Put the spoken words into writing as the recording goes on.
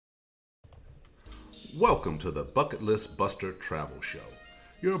Welcome to the Bucket List Buster Travel Show.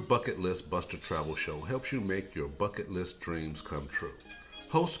 Your Bucket List Buster Travel Show helps you make your bucket list dreams come true.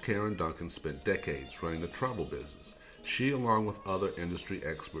 Host Karen Duncan spent decades running the travel business. She, along with other industry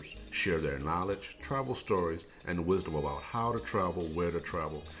experts, share their knowledge, travel stories, and wisdom about how to travel, where to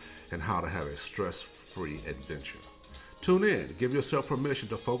travel, and how to have a stress-free adventure. Tune in, give yourself permission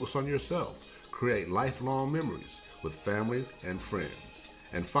to focus on yourself, create lifelong memories with families and friends,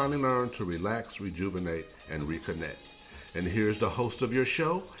 and finally learn to relax, rejuvenate, and reconnect. And here's the host of your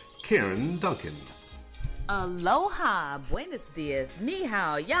show, Karen Duncan. Aloha, buenos dias, ni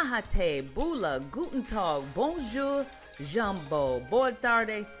hao, yahate, bula, guten tag, bonjour, jumbo, boa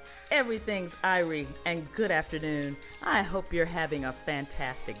tarde, everything's Irie, and good afternoon. I hope you're having a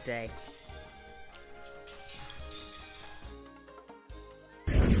fantastic day.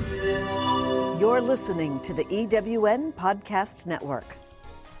 You're listening to the EWN Podcast Network.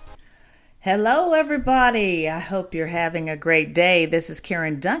 Hello, everybody. I hope you're having a great day. This is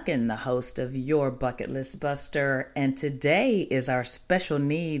Karen Duncan, the host of Your Bucket List Buster, and today is our special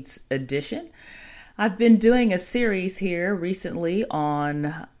needs edition. I've been doing a series here recently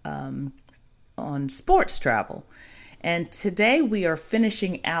on sports travel, and today we are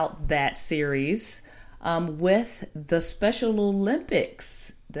finishing out that series with the Special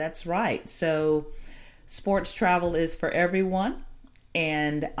Olympics. That's right. So, sports travel is for everyone.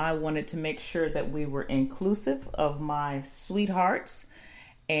 And I wanted to make sure that we were inclusive of my sweethearts.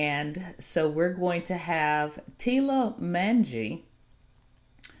 And so we're going to have Tela Mange,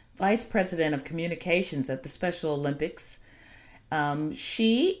 Vice President of Communications at the Special Olympics.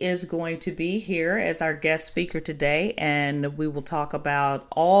 She is going to be here as our guest speaker today, and we will talk about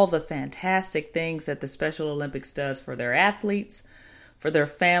all the fantastic things that the Special Olympics does for their athletes, for their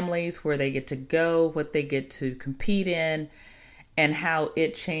families, where they get to go, what they get to compete in, and how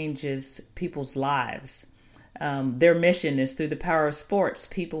it changes people's lives. Their mission is through the power of sports,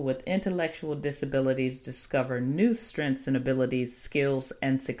 people with intellectual disabilities discover new strengths and abilities, skills,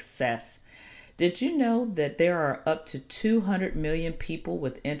 and success. Did you know that there are up to 200 million people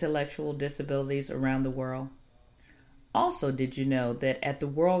with intellectual disabilities around the world? Also, did you know that at the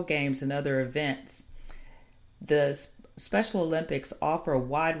World Games and other events, the Special Olympics offer a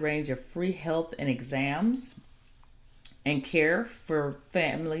wide range of free health and exams and care for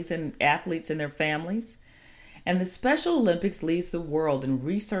families and athletes and their families. And the Special Olympics leads the world in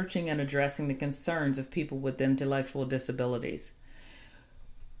researching and addressing the concerns of people with intellectual disabilities.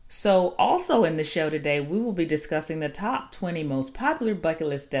 So also in the show today, we will be discussing the top 20 most popular bucket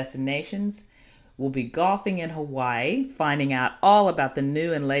list destinations. We'll be golfing in Hawaii, finding out all about the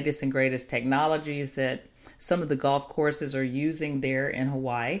new and latest and greatest technologies that some of the golf courses are using there in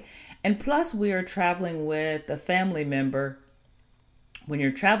Hawaii. And plus, we are traveling with a family member. When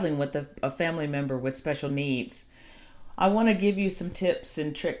you're traveling with a family member with special needs, I want to give you some tips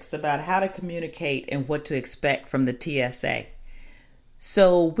and tricks about how to communicate and what to expect from the TSA.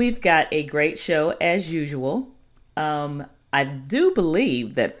 So we've got a great show as usual. I do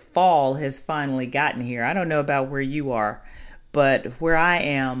believe that fall has finally gotten here. I don't know about where you are, but where I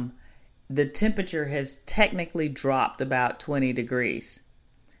am, the temperature has technically dropped about 20 degrees.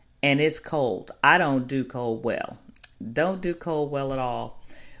 And it's cold. I don't do cold well. Don't do cold well at all.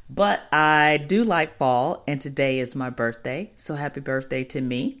 But I do like fall, and today is my birthday. So happy birthday to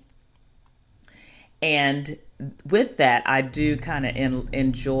me. And with that, I do kind of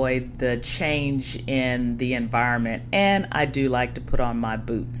enjoy the change in the environment. And I do like to put on my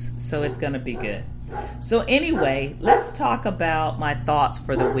boots. So it's going to be good. So anyway, let's talk about my thoughts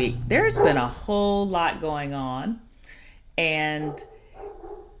for the week. There's been a whole lot going on. And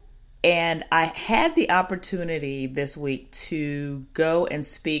I had the opportunity this week to go and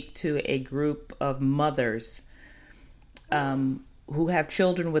speak to a group of mothers who have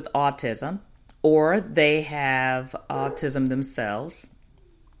children with autism, or they have autism themselves.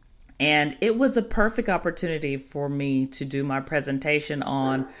 And it was a perfect opportunity for me to do my presentation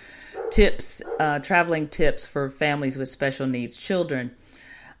on tips, traveling tips for families with special needs children.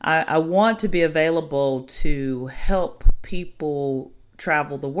 I want to be available to help people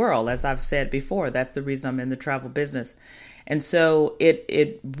travel the world. As I've said before, that's the reason I'm in the travel business. And so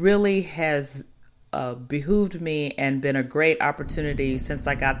it really has behooved me and been a great opportunity since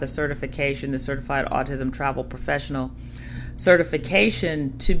I got the certification, the Certified Autism Travel Professional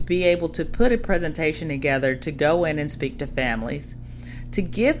certification, to be able to put a presentation together, to go in and speak to families, to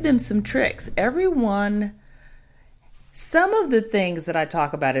give them some tricks. Some of the things that I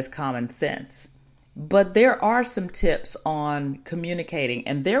talk about is common sense. But there are some tips on communicating.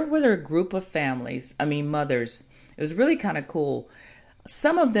 And there was a group of mothers. It was really kind of cool.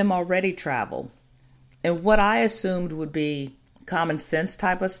 Some of them already travel. And what I assumed would be common sense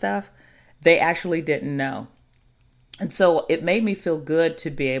type of stuff, they actually didn't know. And so it made me feel good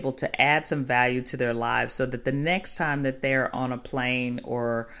to be able to add some value to their lives so that the next time that they're on a plane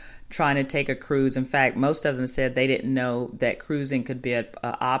or trying to take a cruise, in fact, most of them said they didn't know that cruising could be an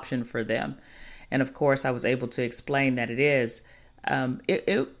option for them. And of course, I was able to explain that it is.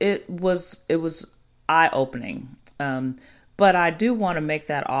 It was eye-opening. But I do want to make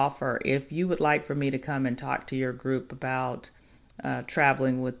that offer. If you would like for me to come and talk to your group about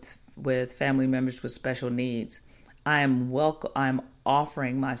traveling with family members with special needs, I'm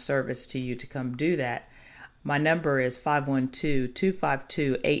offering my service to you to come do that. My number is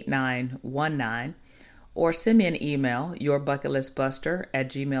 512-252-8919, or send me an email,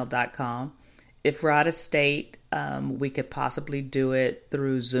 yourbucketlistbuster@gmail.com. If we're out of state, we could possibly do it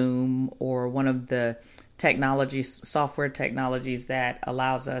through Zoom or one of the software technologies that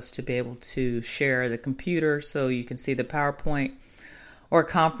allows us to be able to share the computer so you can see the PowerPoint, or a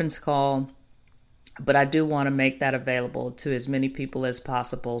conference call. But I do want to make that available to as many people as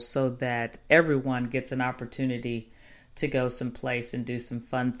possible so that everyone gets an opportunity to go someplace and do some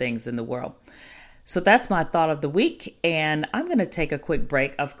fun things in the world. So that's my thought of the week. And I'm going to take a quick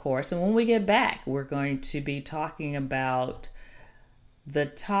break, of course. And when we get back, we're going to be talking about the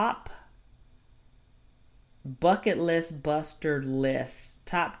top bucket list buster lists,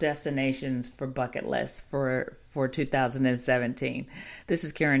 top destinations for bucket lists for 2017. This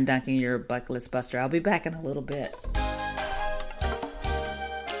is Karen Duncan, your bucket list buster. I'll be back in a little bit.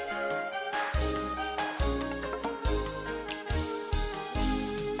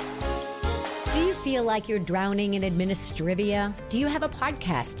 Feel like you're drowning in administrivia? Do you have a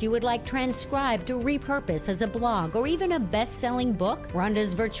podcast you would like transcribed to repurpose as a blog or even a best-selling book?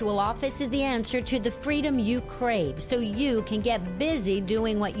 Rhonda's Virtual Office is the answer to the freedom you crave so you can get busy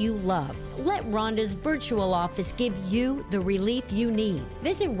doing what you love. Let Rhonda's Virtual Office give you the relief you need.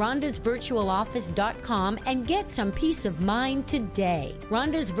 Visit rhondasvirtualoffice.com and get some peace of mind today.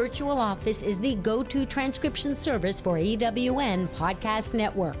 Rhonda's Virtual Office is the go-to transcription service for EWN Podcast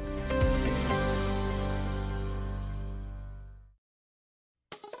Network.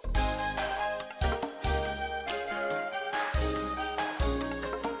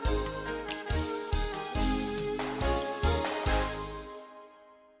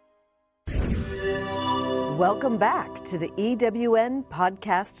 Welcome back to the EWN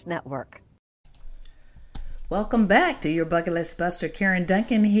Podcast Network. Welcome back to your Bucket List Buster. Karen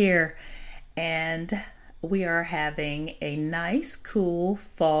Duncan here. And we are having a nice, cool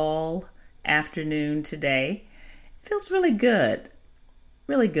fall afternoon today. It feels really good.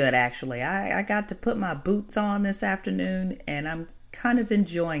 Really good, actually. I got to put my boots on this afternoon, and I'm kind of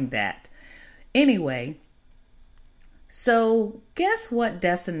enjoying that. Anyway, so guess what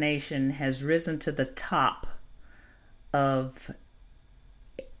destination has risen to the top of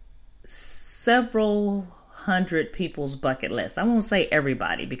several hundred people's bucket list? I won't say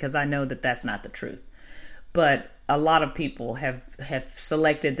everybody because I know that that's not the truth, but a lot of people have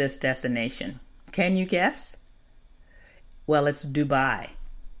selected this destination. Can you guess? Well, it's Dubai.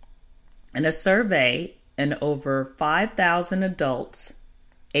 In a survey in over 5,000 adults,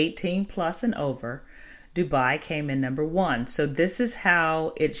 18 plus and over, Dubai came in number one. So this is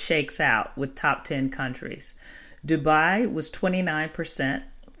how it shakes out with top 10 countries. Dubai was 29%,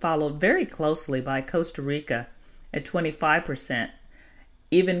 followed very closely by Costa Rica at 25%,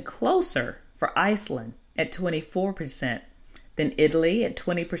 even closer for Iceland at 24%, then Italy at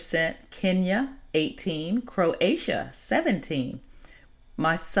 20%, Kenya 18%, Croatia 17%.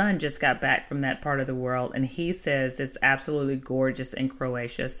 My son just got back from that part of the world, and he says it's absolutely gorgeous in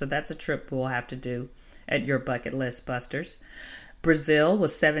Croatia, so that's a trip we'll have to do at your bucket list busters. Brazil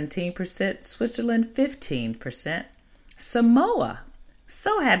was 17%, Switzerland 15%. Samoa,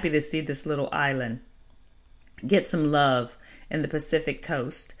 so happy to see this little island get some love in the Pacific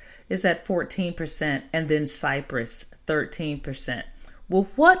coast, is at 14%, and then Cyprus 13%. Well,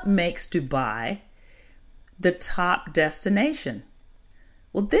 what makes Dubai the top destination?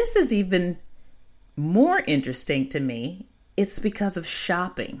 Well, this is even more interesting to me. It's because of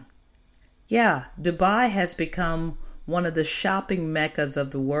shopping. Yeah, Dubai has become one of the shopping meccas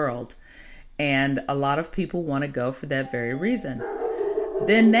of the world, and a lot of people want to go for that very reason.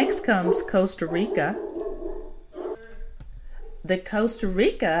 Then next comes Costa Rica. The Costa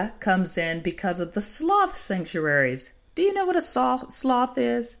Rica comes in because of the sloth sanctuaries. Do you know what a sloth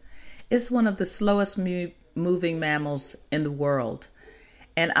is? It's one of the slowest moving mammals in the world.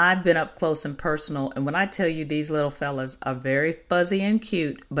 And I've been up close and personal. And when I tell you these little fellas are very fuzzy and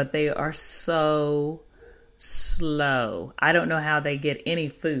cute, but they are so slow. I don't know how they get any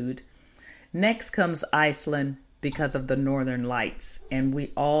food. Next comes Iceland because of the northern lights. And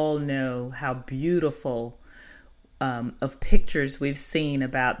we all know how beautiful of pictures we've seen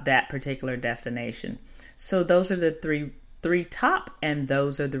about that particular destination. So those are the three top, and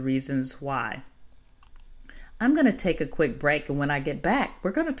those are the reasons why. I'm going to take a quick break, and when I get back,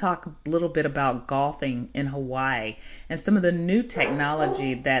 we're going to talk a little bit about golfing in Hawaii and some of the new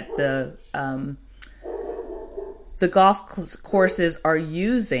technology that the golf courses are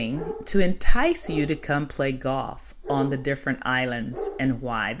using to entice you to come play golf on the different islands and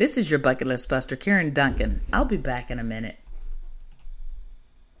why. This is your bucket list buster, Karen Duncan. I'll be back in a minute.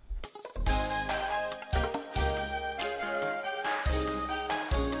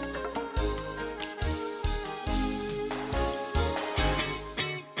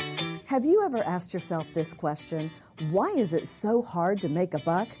 Have you ever asked yourself this question? Why is it so hard to make a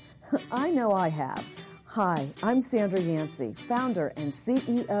buck? I know I have. Hi, I'm Sandra Yancey, founder and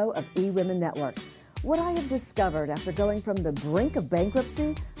CEO of eWomen Network. What I have discovered after going from the brink of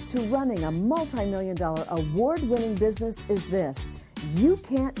bankruptcy to running a multi-million-dollar award-winning business is this. You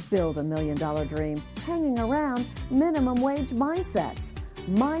can't build $1 million dream hanging around minimum wage mindsets.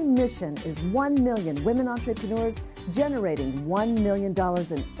 My mission is 1 million women entrepreneurs generating $1 million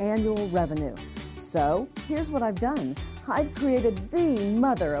in annual revenue. So here's what I've done. I've created the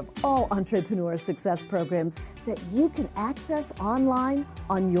mother of all entrepreneur success programs that you can access online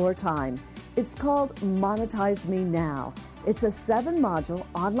on your time. It's called Monetize Me Now. It's a 7-module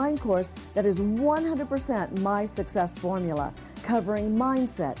online course that is 100% my success formula, covering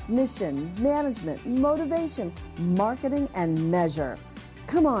mindset, mission, management, motivation, marketing, and measure.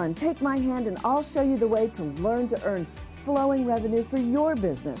 Come on, take my hand and I'll show you the way to learn to earn flowing revenue for your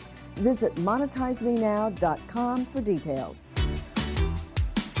business. Visit monetizemenow.com for details.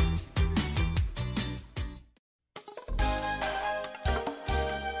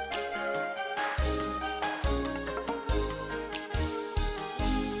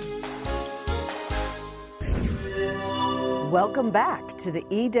 Welcome back to the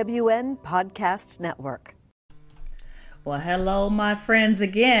EWN Podcast Network. Well, hello, my friends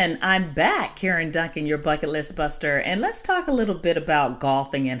again. I'm back, Karen Duncan, your bucket list buster, and let's talk a little bit about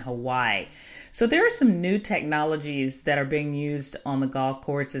golfing in Hawaii. So there are some new technologies that are being used on the golf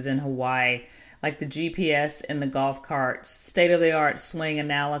courses in Hawaii, like the GPS in the golf carts, state-of-the-art swing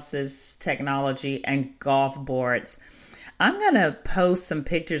analysis technology, and golf boards. I'm going to post some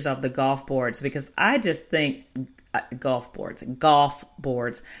pictures of the golf boards because I just think golf boards.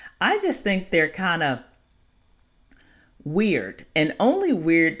 I just think they're kind of weird, and only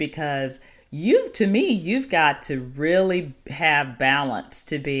weird because you've got to really have balance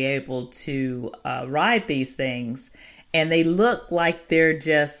to be able to ride these things, and they look like they're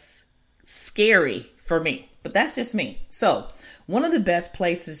just scary for me, but that's just me. So one of the best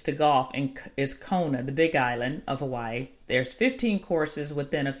places to golf is Kona, the big island of Hawaii. There's 15 courses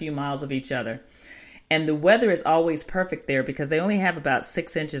within a few miles of each other, and the weather is always perfect there because they only have about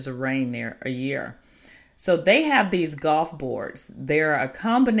 6 inches of rain there a year. So they have these golf boards. They're a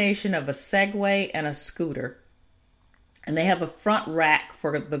combination of a Segway and a scooter. And they have a front rack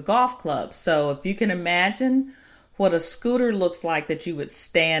for the golf clubs. So if you can imagine what a scooter looks like that you would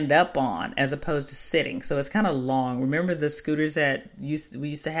stand up on as opposed to sitting. So it's kind of long. Remember the scooters that we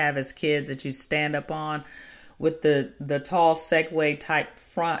used to have as kids that you stand up on with the tall Segway type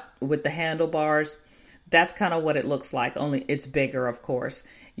front with the handlebars? That's kind of what it looks like, only it's bigger, of course.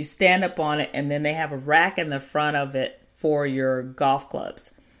 You stand up on it, and then they have a rack in the front of it for your golf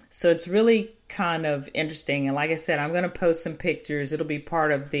clubs. So it's really kind of interesting. And like I said, I'm going to post some pictures. It'll be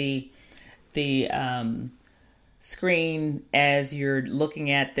part of the screen as you're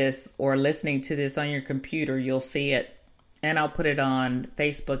looking at this or listening to this on your computer. You'll see it, and I'll put it on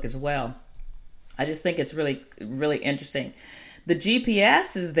Facebook as well. I just think it's really, really interesting. The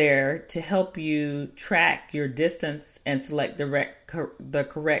GPS is there to help you track your distance and select the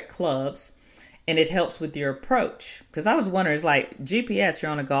correct clubs, and it helps with your approach. Because I was wondering, it's like GPS, you're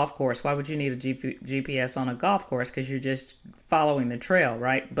on a golf course. Why would you need a GPS on a golf course? Because you're just following the trail,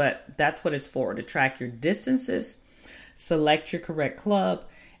 right? But that's what it's for, to track your distances, select your correct club,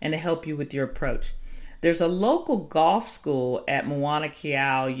 and to help you with your approach. There's a local golf school at Moana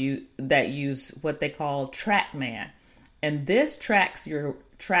Keau that use what they call TrackMan. And this tracks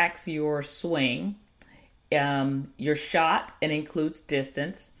your swing, your shot, and includes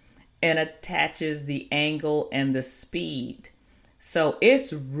distance, and attaches the angle and the speed. So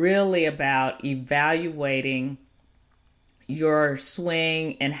it's really about evaluating your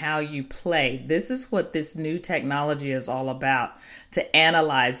swing and how you play. This is what this new technology is all about, to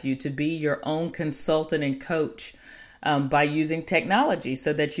analyze you, to be your own consultant and coach by using technology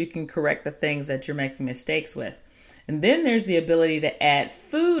so that you can correct the things that you're making mistakes with. And then there's the ability to add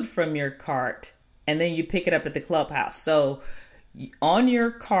food from your cart, and then you pick it up at the clubhouse. So on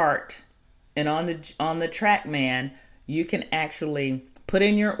your cart and on the TrackMan, you can actually put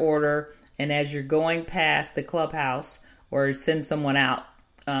in your order, and as you're going past the clubhouse or send someone out,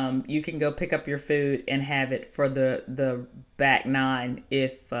 you can go pick up your food and have it for the back nine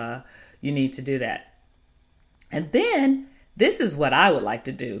if you need to do that. And then this is what I would like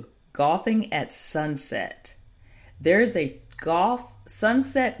to do: golfing at sunset. There's a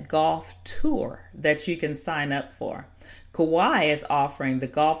sunset golf tour that you can sign up for. Kauai is offering the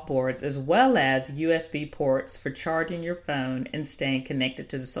golf boards as well as USB ports for charging your phone and staying connected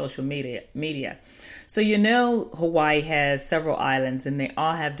to the social media. So Hawaii has several islands and they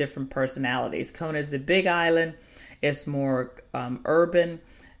all have different personalities. Kona is the big island. It's more urban.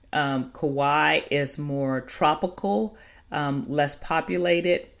 Kauai is more tropical, less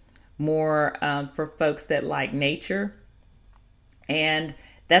populated, more for folks that like nature. And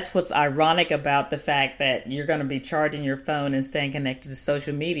that's what's ironic about the fact that you're going to be charging your phone and staying connected to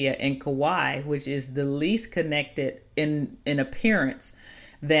social media in Kauai, which is the least connected in appearance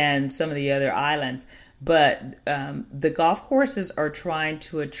than some of the other islands. But the golf courses are trying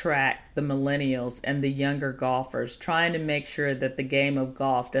to attract the millennials and the younger golfers, trying to make sure that the game of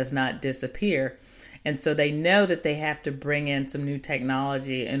golf does not disappear. And so they know that they have to bring in some new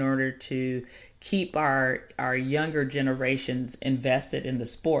technology in order to keep our younger generations invested in the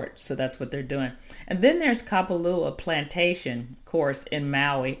sport. So that's what they're doing. And then there's Kapalua Plantation course in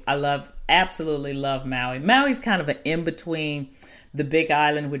Maui. I absolutely love Maui. Maui's kind of an in-between the Big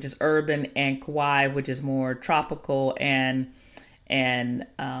Island, which is urban, and Kauai, which is more tropical and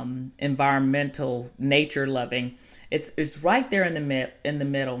environmental, nature loving. It's right there in the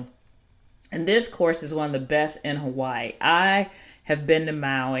middle. And this course is one of the best in Hawaii. I have been to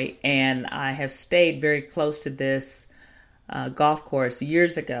Maui and I have stayed very close to this golf course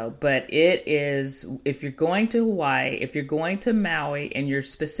years ago. But it is, if you're going to Hawaii, if you're going to Maui and you're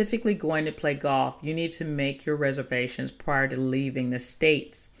specifically going to play golf, you need to make your reservations prior to leaving the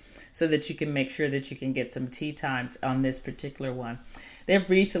States so that you can make sure that you can get some tee times on this particular one. They've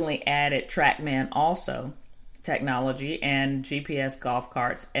recently added TrackMan also, technology, and GPS golf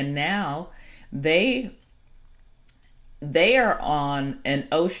carts. And now they are on an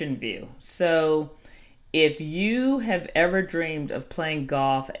ocean view. So if you have ever dreamed of playing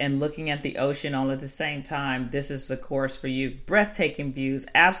golf and looking at the ocean all at the same time, this is the course for you. Breathtaking views,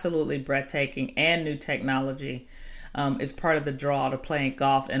 absolutely breathtaking, and new technology is part of the draw to playing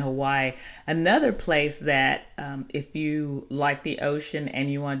golf in Hawaii. Another place that if you like the ocean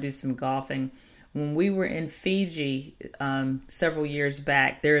and you want to do some golfing, when we were in Fiji several years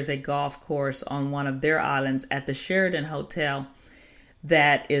back, there is a golf course on one of their islands at the Sheraton Hotel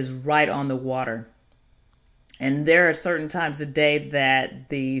that is right on the water. And there are certain times of day that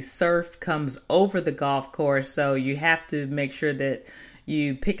the surf comes over the golf course, so you have to make sure that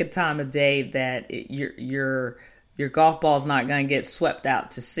you pick a time of day that your golf ball is not going to get swept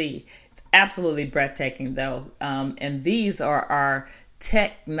out to sea. It's absolutely breathtaking, though. And these are our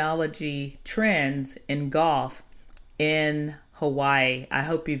technology trends in golf in Hawaii. I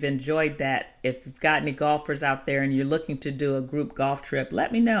hope you've enjoyed that. If you've got any golfers out there and you're looking to do a group golf trip,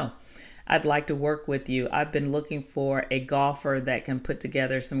 let me know. I'd like to work with you. I've been looking for a golfer that can put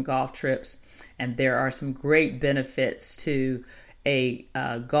together some golf trips, and there are some great benefits to a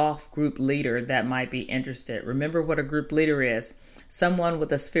golf group leader that might be interested. Remember what a group leader is: someone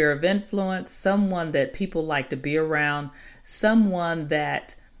with a sphere of influence, someone that people like to be around, someone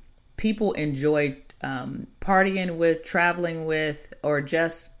that people enjoy partying with, traveling with, or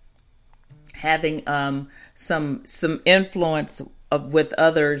just having some influence with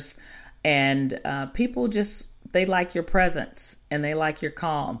others. And people they like your presence and they like your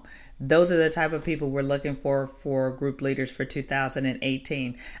calm. Those are the type of people we're looking for group leaders for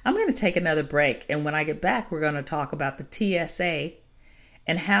 2018. I'm going to take another break. And when I get back, we're going to talk about the TSA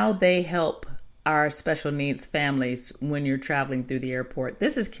and how they help our special needs families when you're traveling through the airport.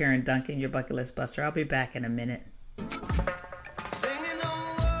 This is Karen Duncan, your bucket list buster. I'll be back in a minute.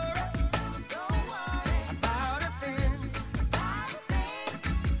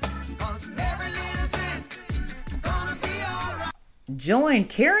 Join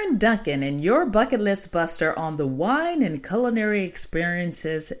Karen Duncan and your bucket list buster on the wine and culinary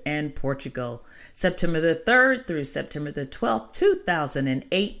experiences in Portugal, September the 3rd through September the 12th,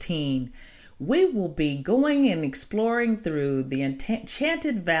 2018. We will be going and exploring through the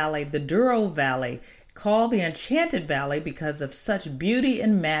Enchanted Valley, the Douro Valley, called the Enchanted Valley because of such beauty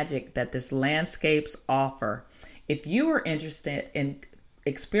and magic that this landscapes offer. If you are interested in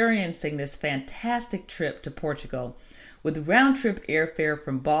experiencing this fantastic trip to Portugal with round-trip airfare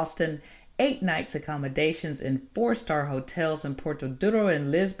from Boston, 8 nights accommodations in 4-star hotels in Porto Douro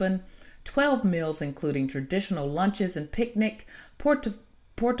and Lisbon, 12 meals including traditional lunches and picnic, Porto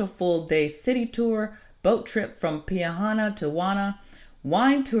full day city tour, boat trip from Piahana to Wana,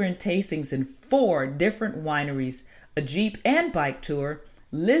 wine tour and tastings in 4 different wineries, a jeep and bike tour,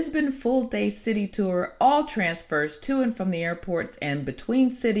 Lisbon full day city tour, all transfers to and from the airports and between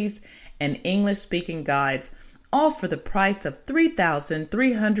cities, and English speaking guides, all for the price of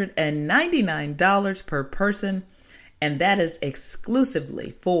 $3,399 per person, and that is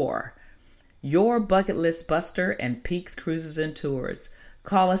exclusively for Yourbucketlistbuster and Peaks Cruises and Tours.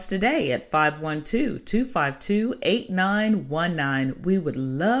 Call us today at 512-252-8919. We would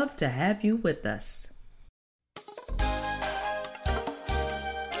love to have you with us.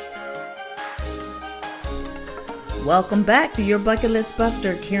 Welcome back to Your Bucket List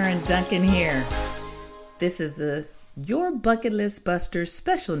Buster. Karen Duncan here. This is the Your Bucket List Buster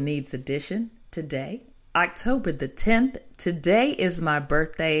Special Needs Edition today, October the 10th. Today is my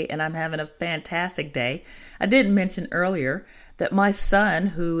birthday and I'm having a fantastic day. I didn't mention earlier that my son,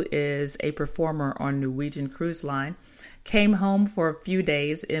 who is a performer on Norwegian Cruise Line, came home for a few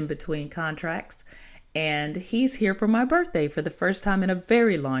days in between contracts, and he's here for my birthday for the first time in a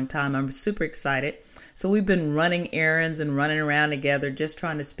very long time. I'm super excited. So we've been running errands and running around together, just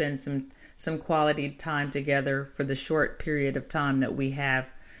trying to spend some quality time together for the short period of time that we have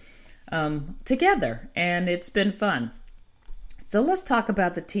together, and it's been fun. So let's talk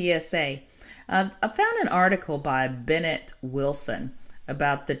about the TSA. I found an article by Bennett Wilson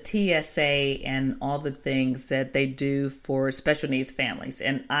about the TSA and all the things that they do for special needs families.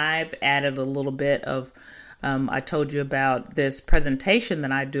 And I've added a little bit of, I told you about this presentation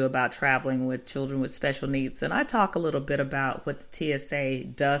that I do about traveling with children with special needs. And I talk a little bit about what the TSA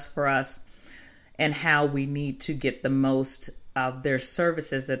does for us and how we need to get the most of their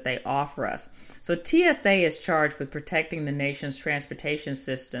services that they offer us. So TSA is charged with protecting the nation's transportation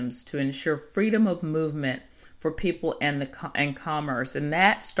systems to ensure freedom of movement for people and commerce. And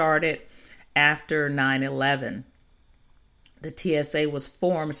that started after 9/11. The TSA was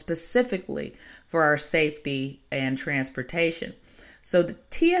formed specifically for our safety and transportation. So the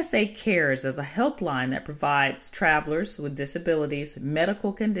TSA Cares as a helpline that provides travelers with disabilities,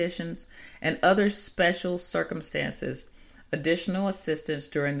 medical conditions, and other special circumstances additional assistance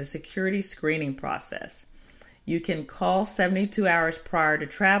during the security screening process. You can call 72 hours prior to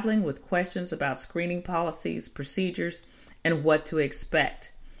traveling with questions about screening policies, procedures, and what to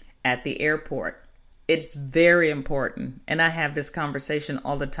expect at the airport. It's very important, and I have this conversation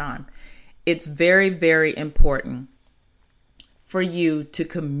all the time. It's very, very important for you to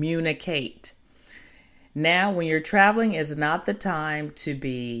communicate. Now, when you're traveling is not the time to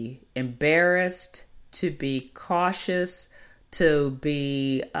be embarrassed, to be cautious, to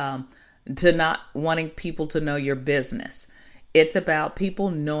be to not wanting people to know your business. It's about people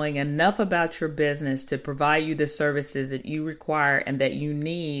knowing enough about your business to provide you the services that you require and that you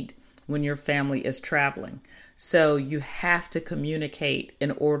need when your family is traveling. So you have to communicate in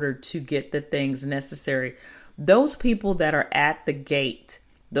order to get the things necessary. Those people that are at the gate,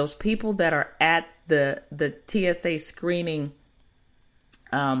 those people that are at the TSA screening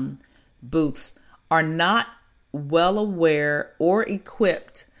booths are not well aware or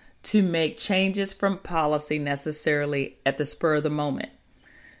equipped to make changes from policy necessarily at the spur of the moment.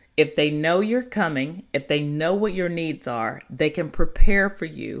 If they know you're coming, if they know what your needs are, they can prepare for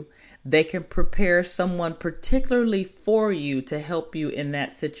you. They can prepare someone particularly for you to help you in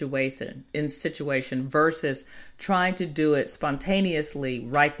that situation versus trying to do it spontaneously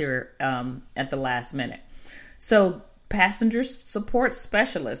right there at the last minute. So passenger support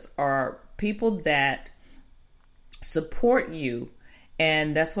specialists are people that support you.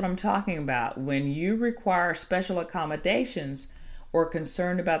 And that's what I'm talking about. When you require special accommodations or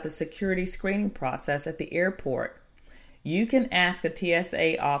concerned about the security screening process at the airport, you can ask a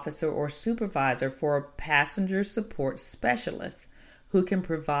TSA officer or supervisor for a passenger support specialist who can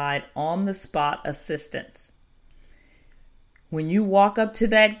provide on-the-spot assistance. When you walk up to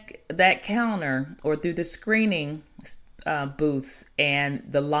that counter or through the screening booths and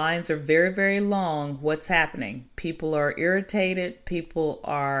the lines are very, very long, what's happening? People are irritated. People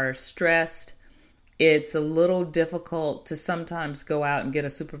are stressed. It's a little difficult to sometimes go out and get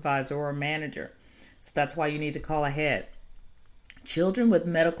a supervisor or a manager. So that's why you need to call ahead. Children with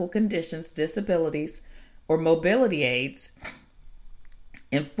medical conditions, disabilities, or mobility aids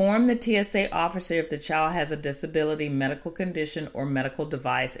Inform the TSA officer if the child has a disability, medical condition, or medical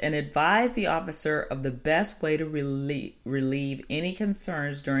device, and advise the officer of the best way to relieve any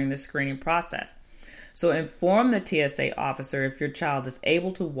concerns during the screening process. So inform the TSA officer if your child is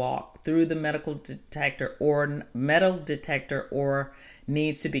able to walk through the metal detector or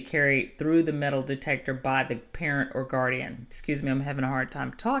needs to be carried through the metal detector by the parent or guardian. Excuse me, I'm having a hard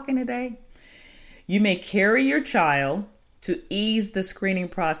time talking today. You may carry your child to ease the screening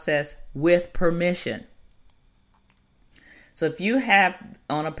process with permission. So if you have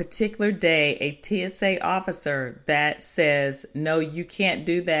on a particular day a TSA officer that says, no, you can't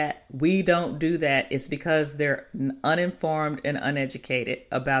do that, we don't do that, it's because they're uninformed and uneducated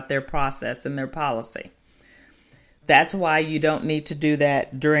about their process and their policy. That's why you don't need to do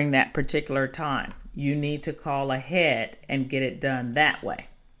that during that particular time. You need to call ahead and get it done that way.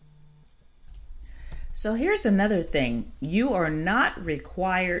 So here's another thing. You are not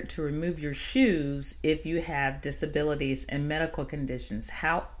required to remove your shoes if you have disabilities and medical conditions.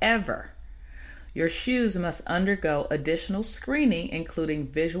 However, your shoes must undergo additional screening, including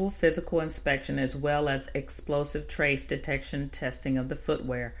visual physical inspection, as well as explosive trace detection testing of the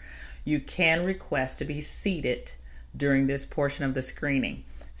footwear. You can request to be seated during this portion of the screening.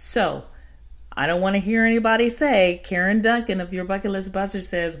 So, I don't want to hear anybody say, Karen Duncan of Yourbucketlistbuster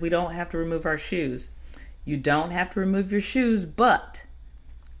says we don't have to remove our shoes. You don't have to remove your shoes, but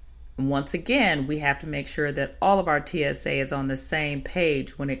once again, we have to make sure that all of our TSA is on the same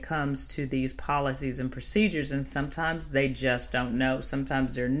page when it comes to these policies and procedures. And sometimes they just don't know.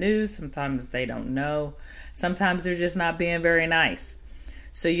 Sometimes they're new. Sometimes they don't know. Sometimes they're just not being very nice.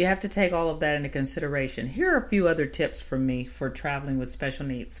 So you have to take all of that into consideration. Here are a few other tips from me for traveling with special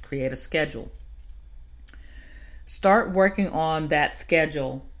needs. Create a schedule. Start working on that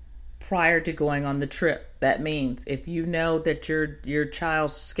schedule prior to going on the trip. That means if you know that your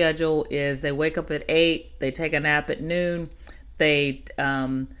child's schedule is they wake up at 8, they take a nap at noon, they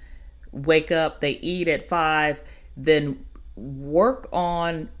wake up, they eat at 5, then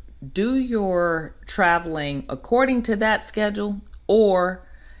do your traveling according to that schedule, or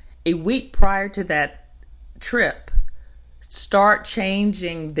a week prior to that trip, start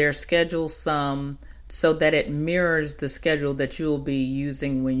changing their schedule some so that it mirrors the schedule that you will be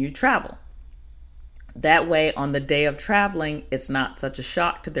using when you travel. That way, on the day of traveling, it's not such a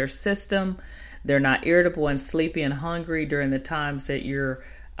shock to their system. They're not irritable and sleepy and hungry during the times that you're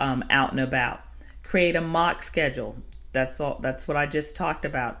out and about. Create a mock schedule. That's what I just talked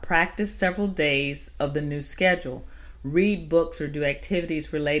about. Practice several days of the new schedule. Read books or do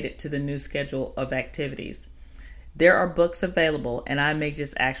activities related to the new schedule of activities. There are books available, and I may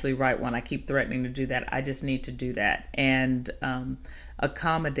just actually write one. I keep threatening to do that. I just need to do that and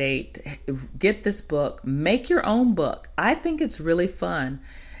get this book. Make your own book. I think it's really fun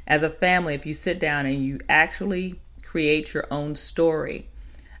as a family if you sit down and you actually create your own story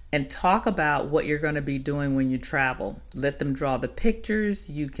and talk about what you're going to be doing when you travel. Let them draw the pictures.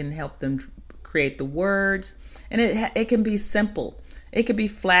 You can help them create the words, and it can be simple. It could be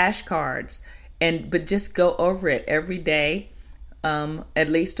flashcards. But just go over it every day, at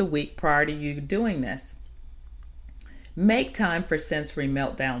least a week prior to you doing this. Make time for sensory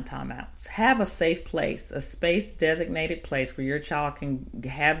meltdown timeouts. Have a safe place, a space designated place where your child can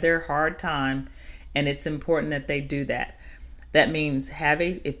have their hard time, and it's important that they do that. That means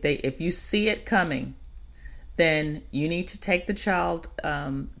if you see it coming, then you need to take the child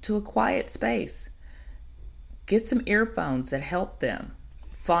to a quiet space. Get some earphones that help them.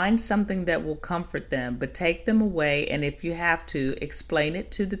 Find something that will comfort them, but take them away. And if you have to, explain it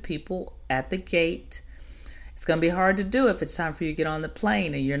to the people at the gate. It's going to be hard to do if it's time for you to get on the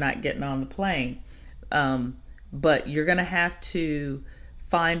plane and you're not getting on the plane. But you're going to have to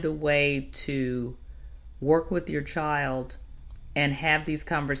find a way to work with your child and have these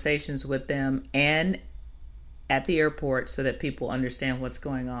conversations with them and at the airport so that people understand what's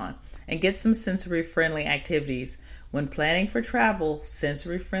going on. And get some sensory-friendly activities. When planning for travel,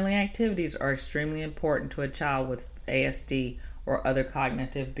 sensory-friendly activities are extremely important to a child with ASD or other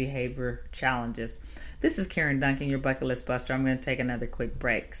cognitive behavior challenges. This is Karen Duncan, your bucket list buster. I'm going to take another quick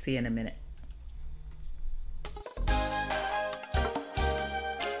break. See you in a minute.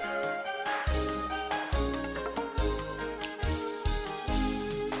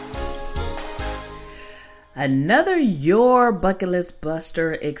 Another Your Bucket List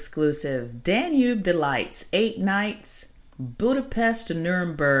Buster exclusive. Danube Delights, 8 nights, Budapest to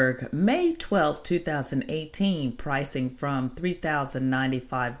Nuremberg, May 12, 2018. Pricing from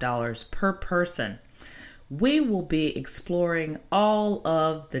 $3,095 per person. We will be exploring all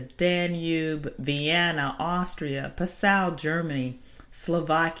of the Danube, Vienna, Austria, Passau, Germany,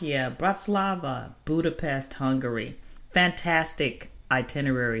 Slovakia, Bratislava, Budapest, Hungary. Fantastic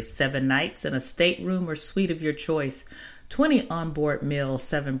itinerary, 7 nights in a stateroom or suite of your choice, 20 onboard meals,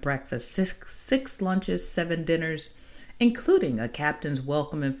 7 breakfasts, 6 lunches, 7 dinners, including a captain's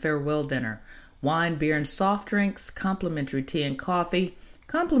welcome and farewell dinner, wine, beer, and soft drinks, complimentary tea and coffee,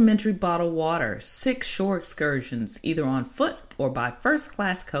 complimentary bottled water, 6 shore excursions, either on foot or by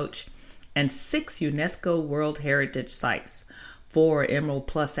first-class coach, and 6 UNESCO World Heritage Sites, 4 Emerald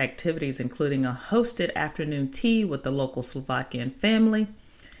Plus activities, including a hosted afternoon tea with the local Slovakian family,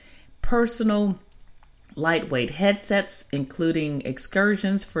 personal lightweight headsets, including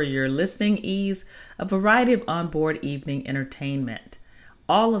excursions for your listening ease, a variety of onboard evening entertainment.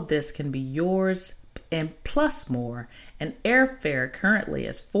 All of this can be yours and plus more. And airfare currently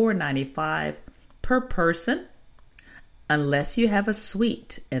is $4.95 per person, unless you have a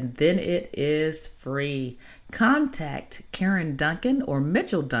suite, and then it is free. Contact Karen Duncan or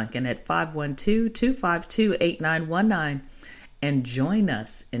Mitchell Duncan at 512-252-8919 and join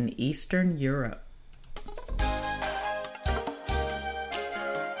us in Eastern Europe.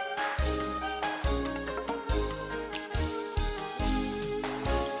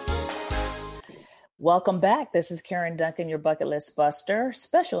 Welcome back. This is Karen Duncan, your Bucket List Buster,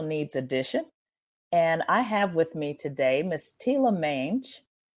 Special Needs Edition. And I have with me today Miss Tela Mange,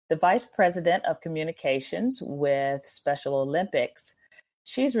 the Vice President of Communications with Special Olympics.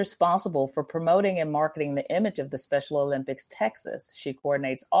 She's responsible for promoting and marketing the image of the Special Olympics Texas. She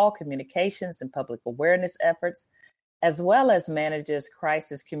coordinates all communications and public awareness efforts, as well as manages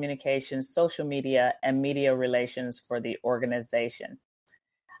crisis communications, social media, and media relations for the organization.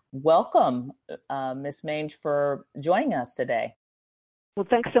 Welcome, Ms. Mange, for joining us today. Well,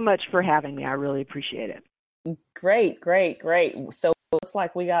 thanks so much for having me. I really appreciate it. Great. So it looks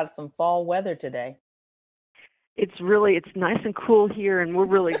like we got some fall weather today. It's nice and cool here, and we're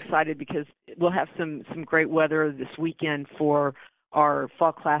really excited because we'll have some great weather this weekend for our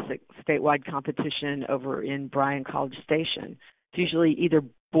Fall Classic statewide competition over in Bryan College Station. It's usually either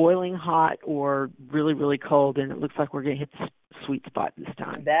boiling hot or really, really cold, and it looks like we're going to hit the sweet spot this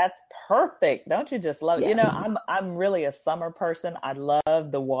time. That's perfect. Don't you just love it? Yeah. You know, I'm really a summer person. I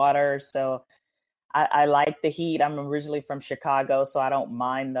love the water, so I like the heat. I'm originally from Chicago, so I don't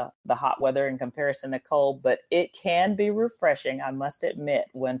mind the hot weather in comparison to cold, but it can be refreshing, I must admit,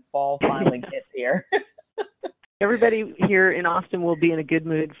 when fall finally gets here. Everybody here in Austin will be in a good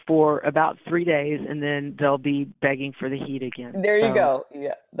mood for about 3 days, and then they'll be begging for the heat again. There you go.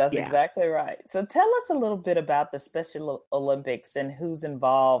 Yeah, that's exactly right. So tell us a little bit about the Special Olympics and who's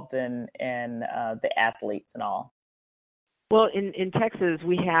involved and the athletes and all. Well, in Texas,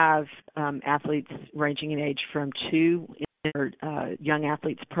 we have athletes ranging in age from 2 in our young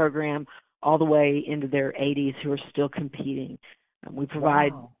athletes program all the way into their 80s who are still competing. We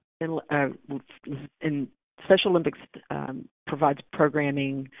provide in Special Olympics provides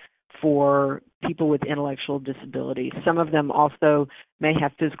programming for people with intellectual disabilities. Some of them also may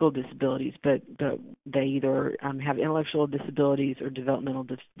have physical disabilities, but they either have intellectual disabilities or developmental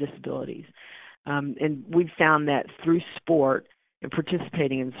disabilities. And we've found that through sport and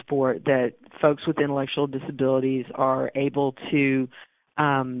participating in sport that folks with intellectual disabilities are able to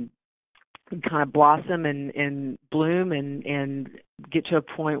kind of blossom and bloom and get to a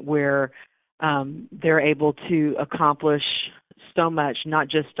point where they're able to accomplish so much, not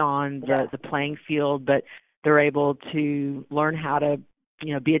just on the playing field, but they're able to learn how to,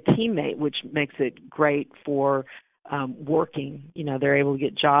 be a teammate, which makes it great for working. They're able to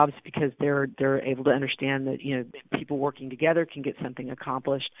get jobs because they're able to understand that, people working together can get something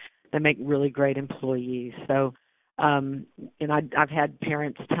accomplished. They make really great employees. So, and I've had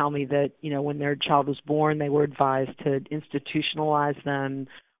parents tell me that, when their child was born, they were advised to institutionalize them.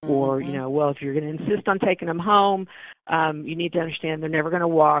 Or, well, if you're going to insist on taking them home, you need to understand they're never going to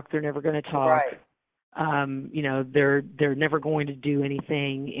walk, they're never going to talk. Right. They're never going to do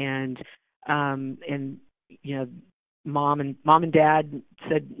anything. And mom and dad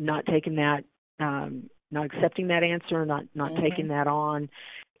said not taking that, not accepting that answer, not taking that on.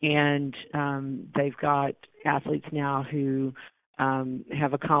 And they've got athletes now who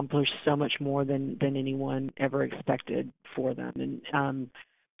have accomplished so much more than anyone ever expected for them. And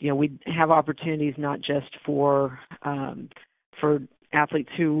we have opportunities not just for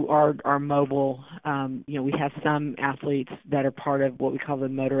athletes who are mobile. We have some athletes that are part of what we call the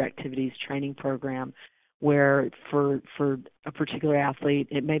motor activities training program, where for a particular athlete,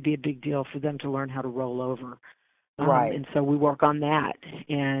 it may be a big deal for them to learn how to roll over. Right. And so we work on that,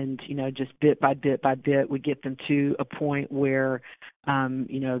 and just bit by bit by bit, we get them to a point where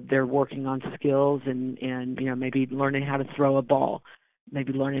they're working on skills and maybe learning how to throw a ball.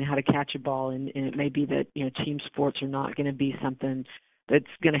 maybe learning how to catch a ball, and it may be that team sports are not going to be something that's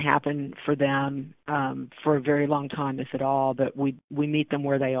going to happen for them for a very long time, if at all. But we meet them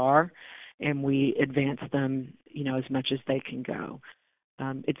where they are, and we advance them, as much as they can go.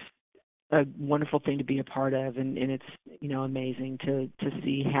 It's a wonderful thing to be a part of, and it's amazing to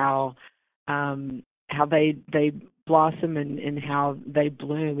see how they blossom and how they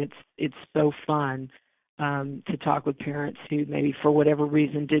bloom. It's so fun to talk with parents who maybe for whatever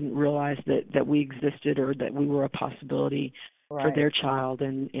reason didn't realize that we existed or that we were a possibility for their child.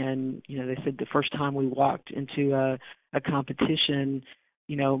 And they said the first time we walked into a competition,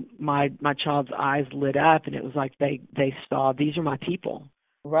 my child's eyes lit up, and it was like they saw, these are my people.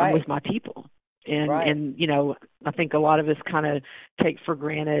 I'm with my people. And I think a lot of us kind of take for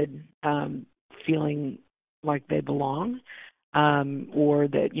granted feeling like they belong, or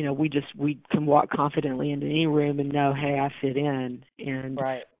that we can walk confidently into any room and know, hey, I fit in. And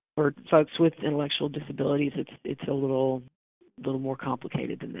for folks with intellectual disabilities, it's a little more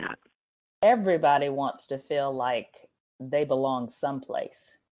complicated than that. Everybody wants to feel like they belong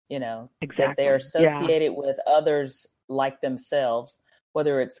someplace, exactly. That they're associated with others like themselves,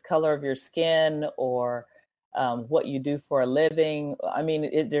 whether it's color of your skin or what you do for a living. I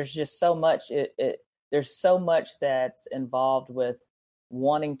mean, there's just so much. There's so much that's involved with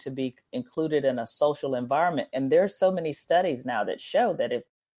wanting to be included in a social environment. And there's so many studies now that show that if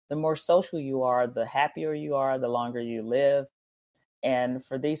the more social you are, the happier you are, the longer you live. And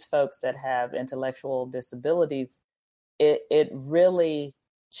for these folks that have intellectual disabilities, it really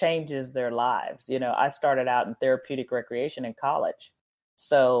changes their lives. I started out in therapeutic recreation in college,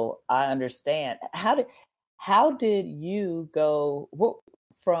 so I understand. How did you go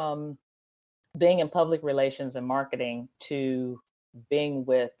from being in public relations and marketing to being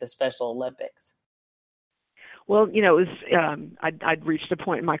with the Special Olympics? Well, it was I'd reached a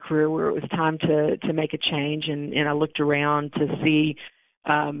point in my career where it was time to make a change, and I looked around to see,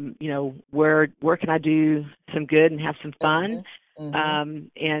 where can I do some good and have some fun,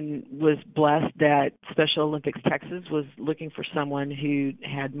 and was blessed that Special Olympics Texas was looking for someone who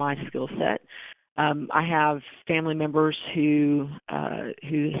had my skill set. I have family members who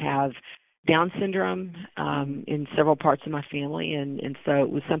have Down syndrome in several parts of my family, and so it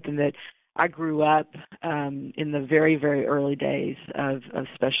was something that I grew up in the very, very early days of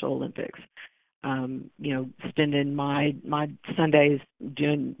Special Olympics. Spending my Sundays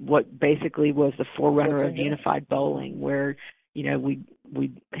doing what basically was the forerunner of unified bowling, where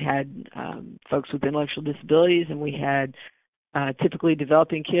we had folks with intellectual disabilities, and we had typically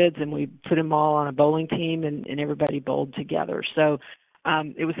developing kids, and we put them all on a bowling team, and everybody bowled together. So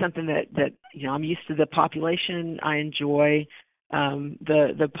it was something that I'm used to the population. I enjoy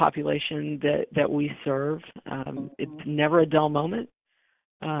the population that we serve. It's never a dull moment.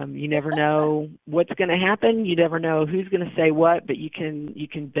 You never know what's going to happen. You never know who's going to say what, but you can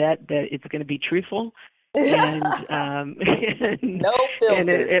bet that it's going to be truthful. And no filters. And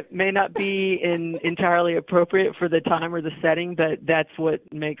it may not be entirely appropriate for the time or the setting, but that's what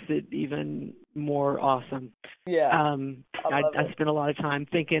makes it even more awesome. Yeah. I spent a lot of time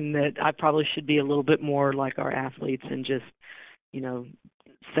thinking that I probably should be a little bit more like our athletes and just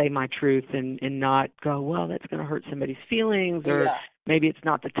say my truth and not go, well, that's going to hurt somebody's feelings, or maybe it's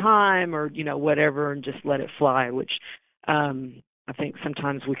not the time, or whatever, and just let it fly, which I think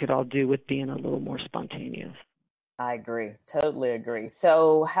sometimes we could all do with being a little more spontaneous. I agree. Totally agree.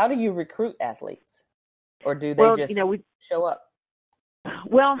 So how do you recruit athletes? Or do they just show up?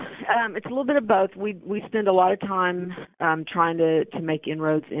 Well, it's a little bit of both. We spend a lot of time trying to make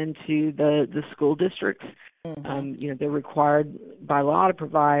inroads into the school districts. They're required by law to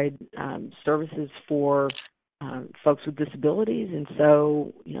provide services for folks with disabilities, and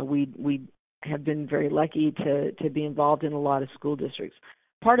so we have been very lucky to be involved in a lot of school districts.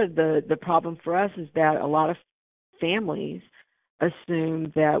 Part of the problem for us is that a lot of families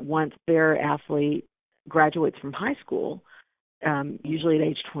assume that once their athlete graduates from high school, usually at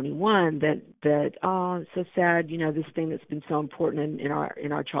age 21, that oh, it's so sad, this thing that's been so important in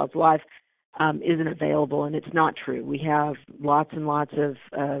our child's life isn't available, and it's not true. We have lots and lots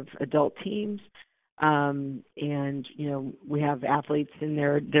of adult teams, and we have athletes in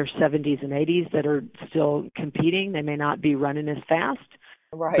their 70s and 80s that are still competing. They may not be running as fast,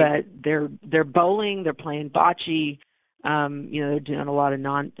 but they're bowling, they're playing bocce, they're doing a lot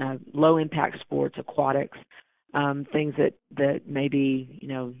of low impact sports, aquatics, things that maybe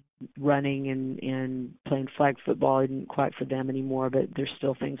running and playing flag football isn't quite for them anymore, but there's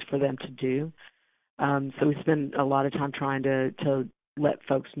still things for them to do. So we spend a lot of time trying to let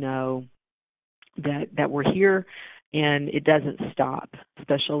folks know that we're here, and it doesn't stop.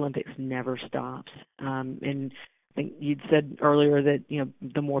 Special Olympics never stops. And I think you'd said earlier that,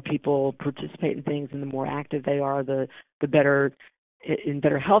 the more people participate in things and the more active they are, the better, in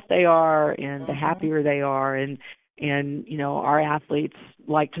better health they are, and the happier they are. And our athletes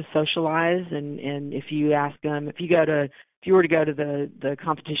like to socialize, and if you ask them, if you were to go to the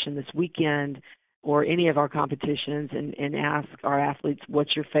competition this weekend or any of our competitions and ask our athletes,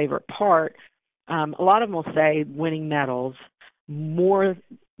 what's your favorite part? A lot of them will say winning medals. More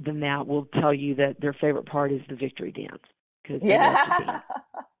than that will tell you that their favorite part is the victory dance, because they love to dance.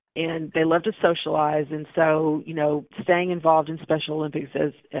 And they love to socialize. And so, staying involved in Special Olympics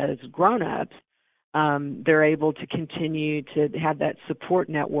as grown-ups, they're able to continue to have that support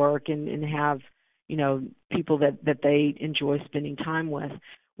network and have, people that they enjoy spending time with.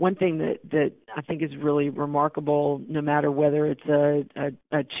 One thing that I think is really remarkable, no matter whether it's a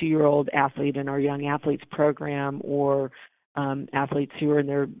 2-year-old athlete in our Young Athletes program or athletes who are in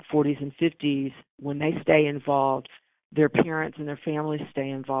their 40s and 50s, when they stay involved, their parents and their families stay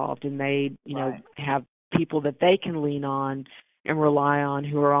involved, and they, have people that they can lean on and rely on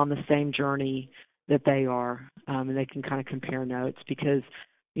who are on the same journey that they are, and they can kind of compare notes, because,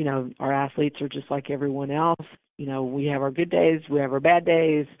 our athletes are just like everyone else. We have our good days, we have our bad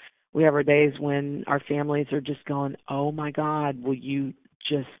days, we have our days when our families are just going, oh my God, will you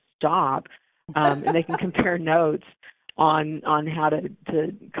just stop? And they can compare notes on how to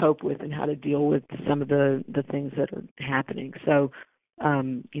cope with and how to deal with some of the things that are happening. So,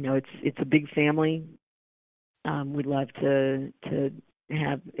 it's a big family. We'd love to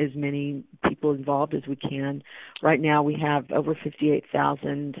have as many people involved as we can. Right now we have over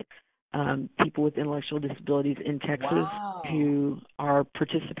 58,000 people with intellectual disabilities in Texas who are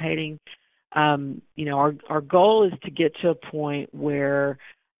participating. Our goal is to get to a point where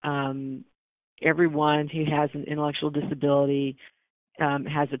everyone who has an intellectual disability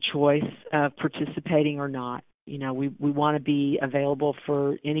has a choice of participating or not. We want to be available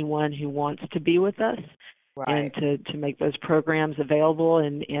for anyone who wants to be with us, and to make those programs available.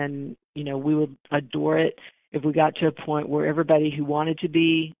 And we would adore it if we got to a point where everybody who wanted to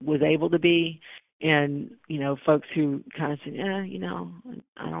be was able to be, and folks who kind of said,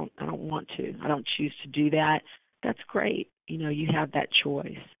 I don't want to, I don't choose to do that. That's great. You have that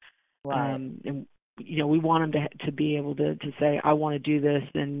choice. And we want them to be able to say, I want to do this,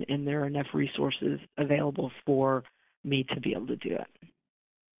 and there are enough resources available for me to be able to do it.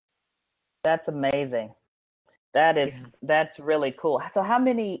 That's amazing. That's really cool. So how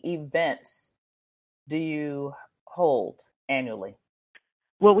many events do you hold annually?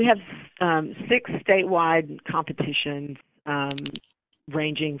 Well, we have 6 statewide competitions,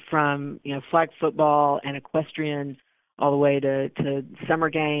 ranging from flag football and equestrian all the way to summer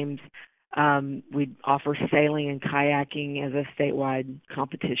games. We offer sailing and kayaking as a statewide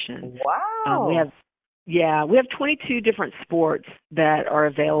competition. Wow. We have 22 different sports that are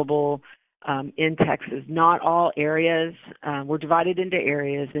available in Texas. Not all areas. We're divided into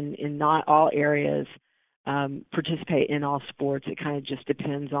areas, and not all areas participate in all sports. It kind of just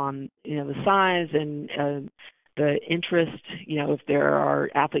depends on the size and the interest. If there are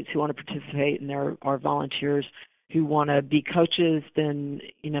athletes who want to participate and there are volunteers who want to be coaches, then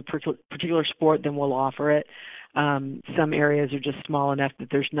in a particular sport, then we'll offer it. Some areas are just small enough that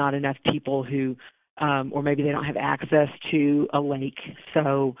there's not enough people who, or maybe they don't have access to a lake.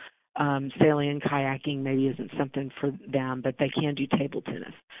 So sailing and kayaking maybe isn't something for them, but they can do table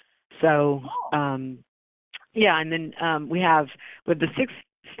tennis. So, and then we have the 6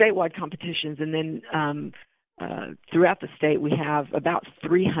 statewide competitions, and then throughout the state we have about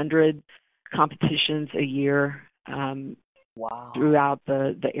 300 competitions a year throughout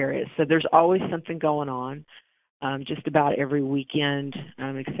the area. So there's always something going on, just about every weekend,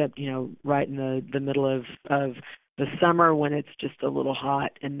 except right in the middle of the summer when it's just a little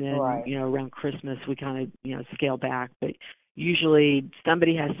hot, and then around Christmas we kind of scale back. But usually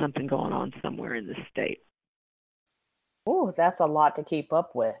somebody has something going on somewhere in the state. Oh, that's a lot to keep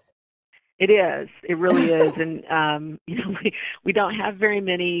up with. It is. It really is. And we don't have very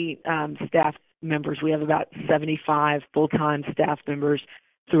many staff members. We have about 75 full-time staff members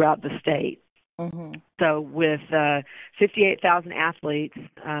throughout the state. Mm-hmm. So with 58,000 athletes,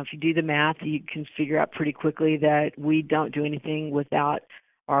 if you do the math, you can figure out pretty quickly that we don't do anything without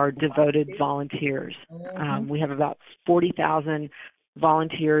our devoted volunteers. Mm-hmm. We have about 40,000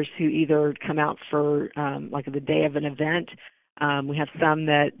 volunteers who either come out for like the day of an event. We have some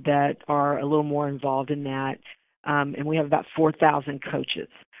that are a little more involved in that, and we have about 4,000 coaches.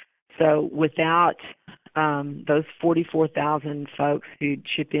 So without those 44,000 folks who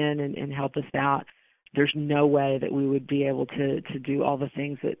chip in and help us out, there's no way that we would be able to do all the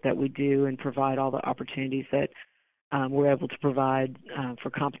things that we do and provide all the opportunities that we're able to provide for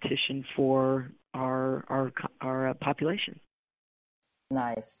competition for our population.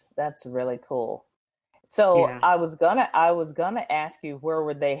 Nice. That's really cool. So Yeah. I was gonna ask you where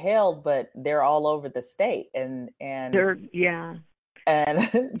were they held, but they're all over the state, and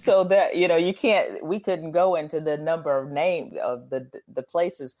so that we couldn't go into the number of names of the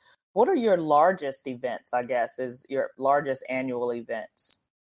places. What are your largest events? I guess is your largest annual events.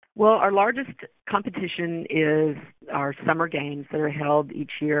 Well, our largest competition is our summer games that are held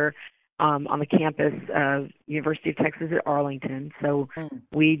each year on the campus of University of Texas at Arlington. So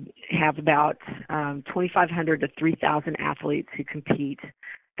we have about 2,500 to 3,000 athletes who compete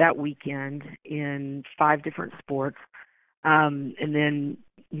that weekend in 5 different sports. And then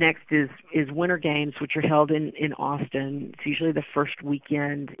next is Winter Games, which are held in Austin. It's usually the first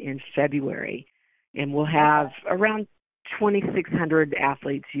weekend in February. And we'll have around 2,600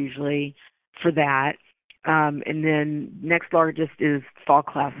 athletes usually for that. And then next largest is Fall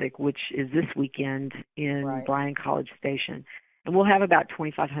Classic, which is this weekend in Bryan College Station. And we'll have about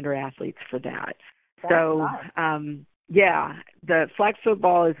 2,500 athletes for that. That's nice. The flag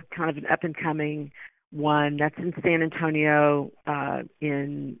football is kind of an up-and-coming one. That's in San Antonio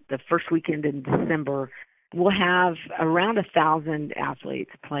in the first weekend in December. We'll have around 1,000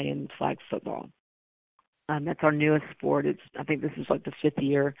 athletes playing flag football. That's our newest sport. I think this is like the 5th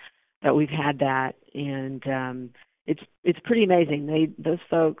year that we've had that, and it's pretty amazing. Those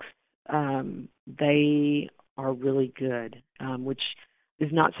folks they are really good, which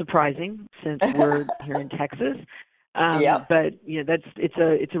is not surprising since we're here in Texas. But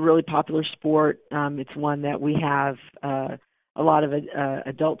it's a really popular sport. It's one that we have a lot of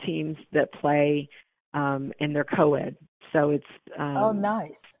adult teams that play, and they're co-ed. So it's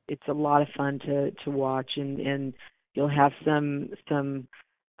nice. It's a lot of fun to watch, and you'll have some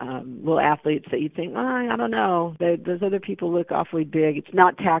little athletes that you think, I don't know, those other people look awfully big. It's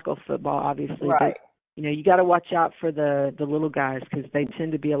not tackle football, obviously, right? But you got to watch out for the little guys because they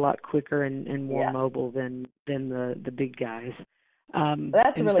tend to be a lot quicker and more mobile than the big guys.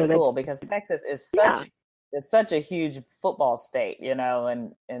 That's really cool because Texas is such a huge football state,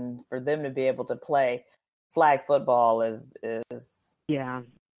 and for them to be able to play flag football is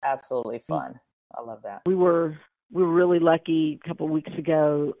absolutely fun. I love that. We were really lucky a couple of weeks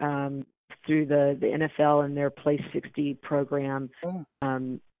ago through the NFL and their Place 60 program.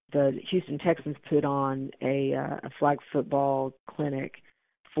 The Houston Texans put on a flag football clinic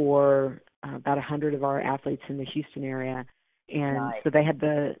for about 100 of our athletes in the Houston area. And so they had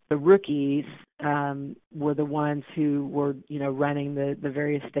the rookies were the ones who were, running the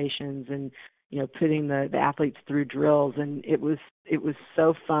various stations and, putting the athletes through drills. And it was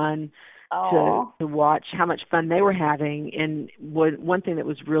so fun to watch how much fun they were having. And one thing that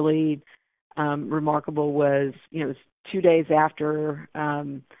was really remarkable was, it was 2 days after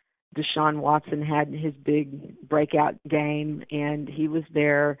Deshaun Watson had his big breakout game, and he was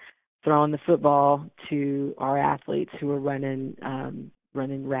there throwing the football to our athletes who were running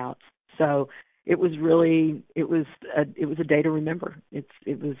routes. So it was a day to remember.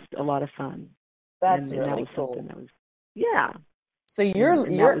 It was a lot of fun. That's and really that was cool. That was, yeah. So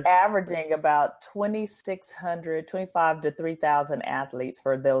you're averaging about 2,600, 25 to 3,000 athletes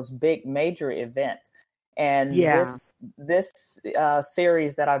for those big major events. And this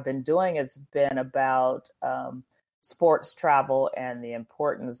series that I've been doing has been about sports travel and the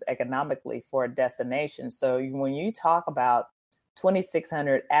importance economically for a destination. So when you talk about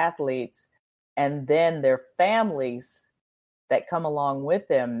 2,600 athletes and then their families that come along with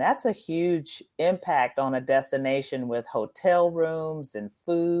them, that's a huge impact on a destination with hotel rooms and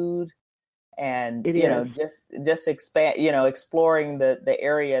food and, just expand, exploring the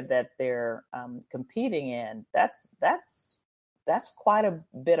area that they're competing in. That's quite a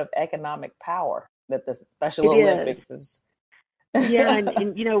bit of economic power that the Special Olympics is. Yeah, and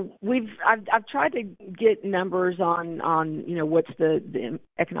I've tried to get numbers on what's the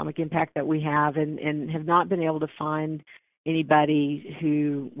economic impact that we have, and have not been able to find anybody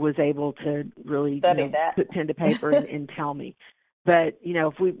who was able to really put pen to paper and tell me. But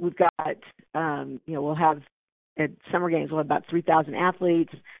if we've got we'll have at Summer Games we'll have about 3,000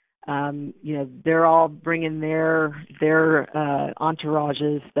 athletes. They're all bringing their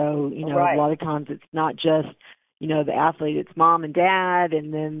entourages, though. A lot of times it's not just the athlete, it's mom and dad,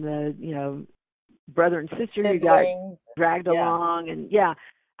 and then the brother and sister who got dragged along, and there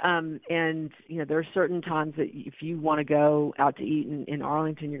are certain times that if you want to go out to eat in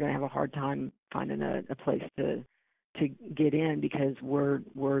Arlington, you're going to have a hard time finding a place to get in because we're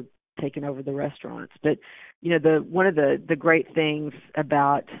taken over the restaurants. But one of the great things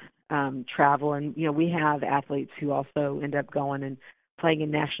about travel, and we have athletes who also end up going and playing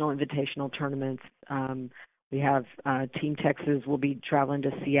in national invitational tournaments. We have Team Texas will be traveling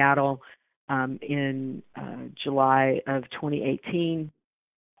to Seattle in July of 2018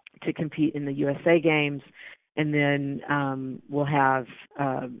 to compete in the USA Games, and then we'll have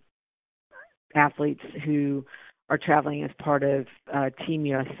athletes who are traveling as part of Team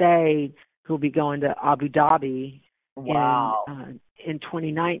USA who will be going to Abu Dhabi in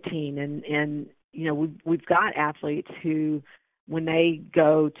 2019, and we've got athletes who, when they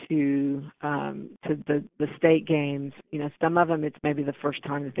go to the state games, some of them it's maybe the first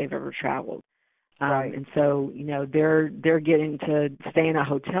time that they've ever traveled, and so they're getting to stay in a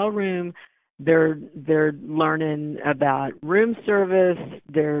hotel room. They're learning about room service.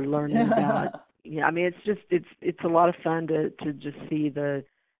 They're learning about it's a lot of fun to just see the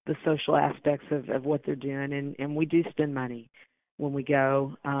social aspects of what they're doing, and we do spend money when we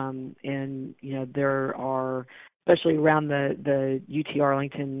go, and there are, especially around the UT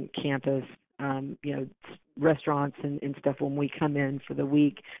Arlington campus, restaurants and stuff. When we come in for the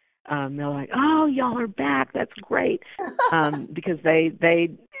week, they're like, "Oh, y'all are back! That's great," because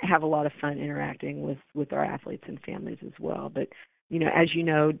they have a lot of fun interacting with our athletes and families as well. But as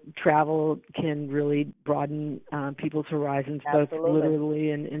travel can really broaden people's horizons, both literally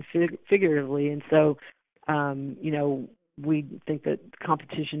and figuratively. And so, we think that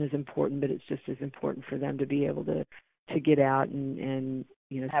competition is important, but it's just as important for them to be able to get out and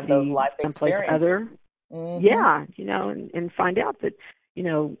have see those life someplace experiences. And find out that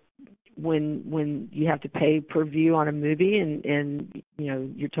when you have to pay per view on a movie and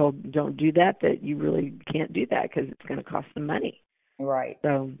you're told don't do that you really can't do that because it's going to cost them money. Right.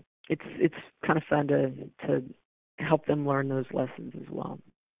 So it's kind of fun to help them learn those lessons as well.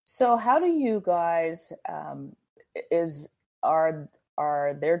 So how do you guys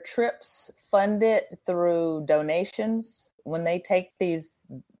are their trips funded through donations when they take these,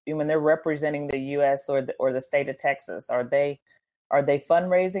 when they're representing the U.S. or the state of Texas? Are they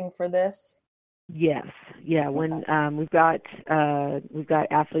fundraising for this? Yes. Yeah. When we've got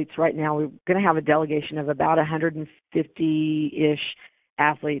athletes right now, we're going to have a delegation of about 150-ish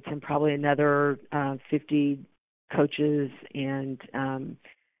athletes and probably another 50 coaches and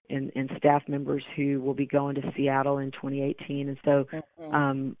staff members who will be going to Seattle in 2018. And so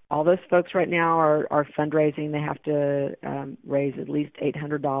all those folks right now are fundraising. They have to raise at least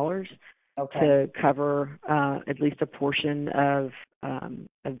 $800 to cover at least a portion of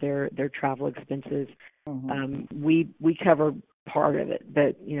their travel expenses. We cover part of it,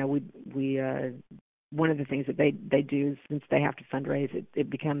 but we one of the things that they do is, since they have to fundraise, it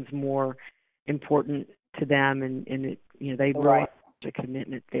becomes more important to them, and it, they realize a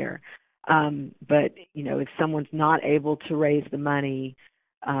commitment there. But if someone's not able to raise the money,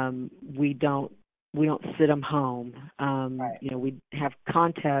 we don't sit them home. We have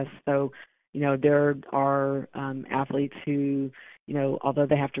contests, so there are athletes who, although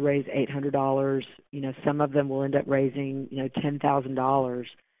they have to raise $800, some of them will end up raising $10,000.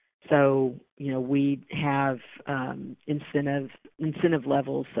 So we have incentive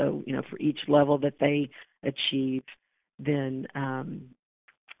levels. So for each level that they achieve, then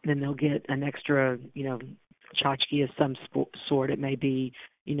they'll get an extra tchotchke of some sort. It may be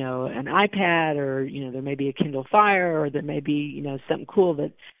an iPad, or there may be a Kindle Fire, or there may be something cool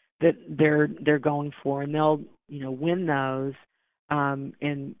that they're going for, and they'll win those,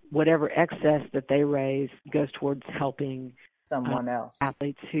 and whatever excess that they raise goes towards helping someone else,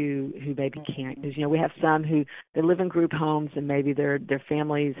 athletes who maybe can't, because we have some who they live in group homes, and maybe their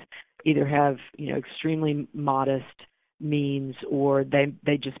families either have extremely modest means, or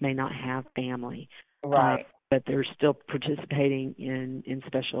they just may not have family, but they're still participating in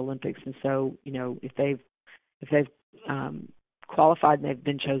Special Olympics. And so if they've qualified and they've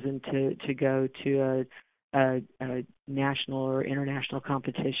been chosen to go to a national or international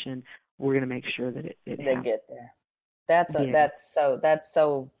competition, we're going to make sure that they get there. That's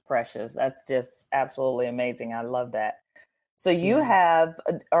so precious. That's just absolutely amazing. I love that. So you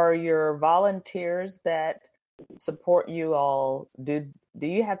are your volunteers that support you all, do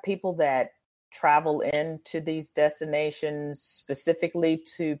you have people that travel into these destinations specifically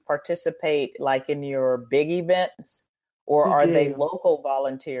to participate, like in your big events, or are they local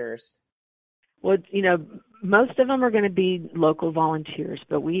volunteers? Well, most of them are going to be local volunteers,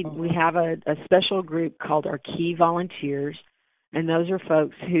 but we have a special group called our Key Volunteers, and those are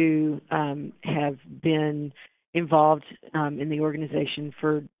folks who have been involved in the organization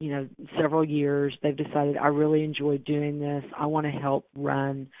for several years. They've decided, I really enjoy doing this. I want to help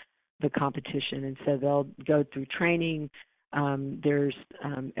run the competition, and so they'll go through training. There's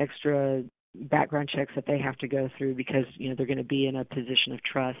extra background checks that they have to go through because they're going to be in a position of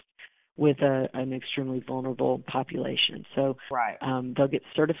trust with an extremely vulnerable population. So Right. They'll get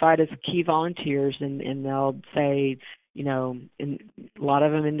certified as key volunteers, and they'll say, and a lot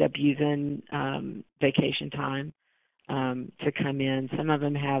of them end up using vacation time to come in. Some of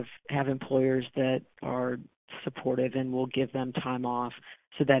them have employers that are supportive and will give them time off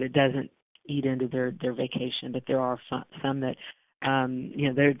so that it doesn't eat into their vacation. But there are some that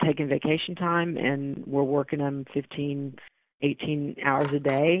they're taking vacation time, and we're working them 15, 18 hours a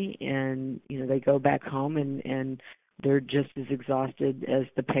day, and they go back home and they're just as exhausted as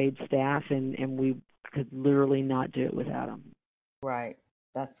the paid staff, and we could literally not do it without them. Right.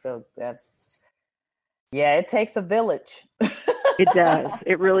 Yeah, it takes a village. It does.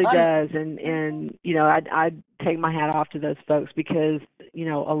 It really does. And I'd take my hat off to those folks because,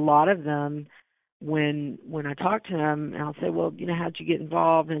 a lot of them, when I talk to them, and I'll say, well, how'd you get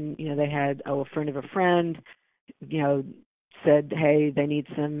involved? And, they had, a friend of a friend, said, hey, they need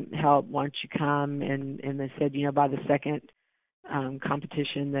some help. Why don't you come? And they said, by the second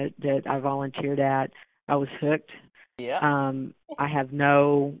competition that I volunteered at, I was hooked. Yeah. I have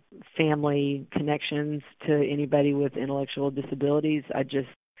no family connections to anybody with intellectual disabilities. I just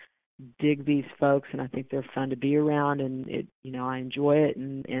dig these folks, and I think they're fun to be around, and I enjoy it,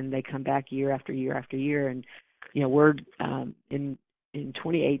 and they come back year after year after year. And we're in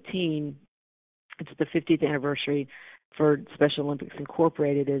 2018, it's the 50th anniversary for Special Olympics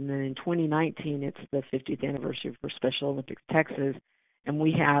Incorporated, and then in 2019 it's the 50th anniversary for Special Olympics Texas, and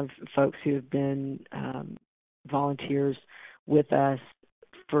we have folks who have been volunteers with us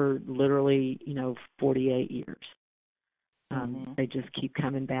for literally 48 years. They just keep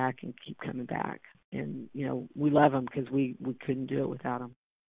coming back and keep coming back, and we love them because we couldn't do it without them.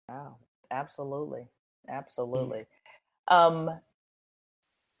 Wow, absolutely. Do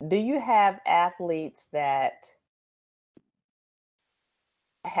you have athletes that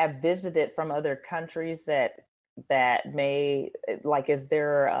have visited from other countries that may, like, is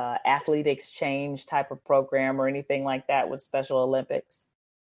there a athlete exchange type of program or anything like that with Special Olympics?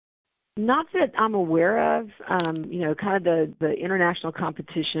 Not that I'm aware of. Kind of the international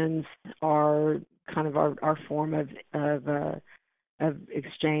competitions are kind of our form of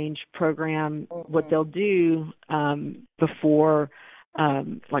exchange program. Mm-hmm. What they'll do before,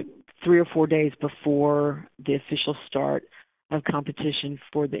 like 3 or 4 days before the official start of competition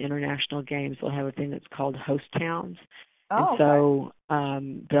for the international games, they'll have a thing that's called host towns. And so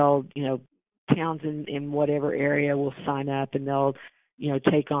they'll, towns in whatever area will sign up, and they'll,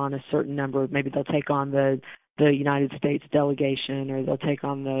 take on a certain number. Maybe they'll take on the United States delegation, or they'll take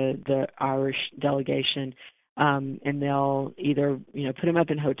on the Irish delegation, and they'll either, put them up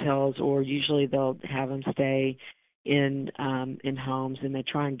in hotels, or usually they'll have them stay in homes, and they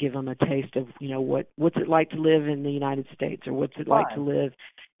try and give them a taste of what's it like to live in the United States, or what's it like to live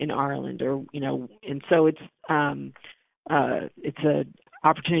in Ireland, or and so it's an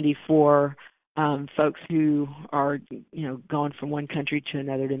opportunity for folks who are going from one country to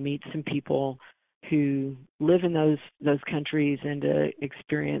another to meet some people who live in those countries, and to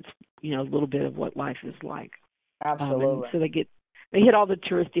experience a little bit of what life is like. Absolutely. So they hit all the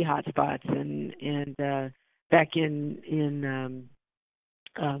touristy hot spots, and back in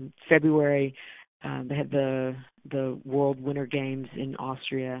February, they had the World Winter Games in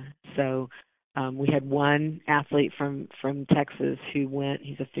Austria. So we had one athlete from Texas who went.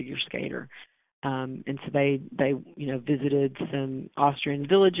 He's a figure skater, and so they visited some Austrian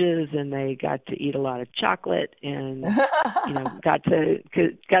villages, and they got to eat a lot of chocolate, and got to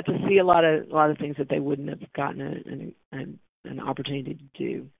see a lot of things that they wouldn't have gotten an opportunity to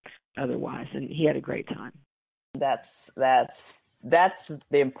do otherwise. And he had a great time. That's the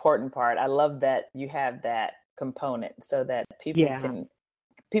important part. I love that you have that component, so that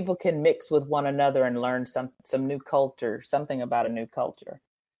people can mix with one another and learn some new culture, something about a new culture.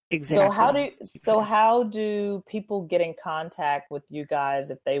 Exactly. So how do people get in contact with you guys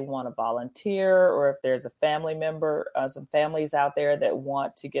if they want to volunteer, or if there's a family member, some families out there that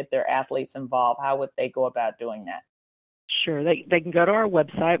want to get their athletes involved? How would they go about doing that? Sure. They can go to our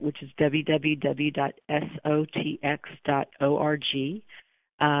website, which is www.sotx.org.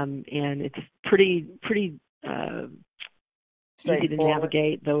 And it's pretty easy to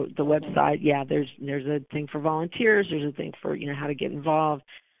navigate the website. Yeah, there's a thing for volunteers. There's a thing for how to get involved.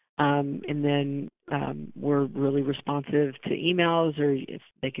 And then we're really responsive to emails, or if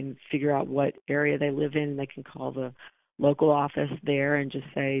they can figure out what area they live in, they can call the local office there and just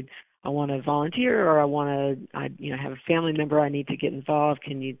say, I want to volunteer, or I have a family member I need to get involved.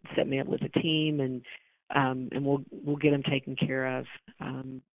 Can you set me up with a team, and we'll get them taken care of.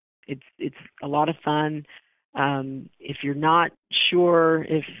 It's a lot of fun. If you're not sure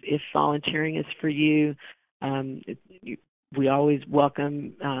if volunteering is for you, we always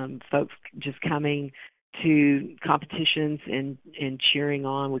welcome folks just coming to competitions and cheering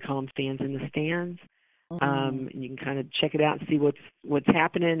on. We call them fans in the stands. And you can kind of check it out and see what's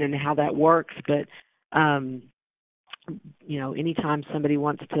happening and how that works. But anytime somebody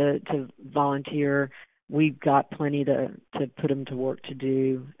wants to volunteer, we've got plenty to put them to work to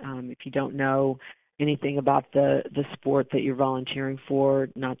do. If you don't know anything about the sport that you're volunteering for,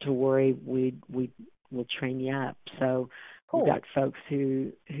 not to worry. We'll train you up. So cool. We've got folks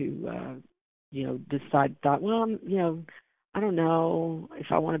who thought, well, I don't know if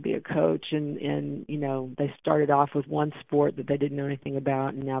I want to be a coach, and they started off with one sport that they didn't know anything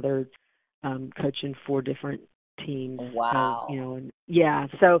about, and now they're coaching 4 different teams. Wow.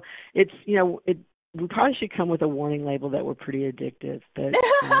 So it's we probably should come with a warning label that we're pretty addictive, but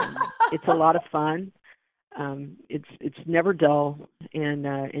it's a lot of fun. It's never dull,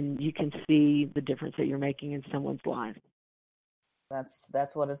 and you can see the difference that you're making in someone's life.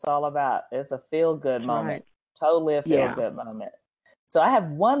 That's what it's all about. It's a feel-good moment. Right. Totally a feel-good moment. So I have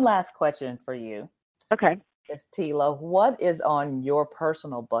one last question for you. Okay. It's Tela. What is on your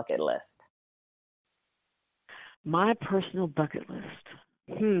personal bucket list? My personal bucket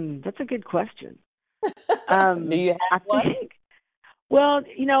list. That's a good question. Do you have one? Well,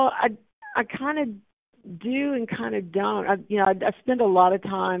 I kind of do and kind of don't. I spend a lot of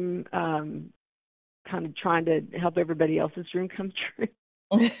time kind of trying to help everybody else's dream come true.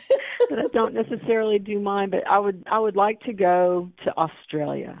 But I don't necessarily do mine. But I would like to go to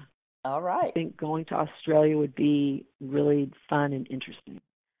Australia. All right. I think going to Australia would be really fun and interesting.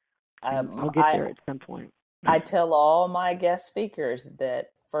 I'll get there at some point. I tell all my guest speakers that,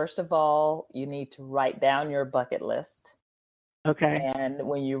 first of all, you need to write down your bucket list. Okay. And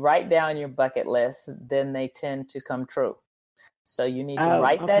when you write down your bucket list, then they tend to come true. So you need to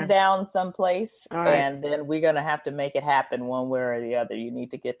write that down someplace, right. And then we're going to have to make it happen one way or the other. You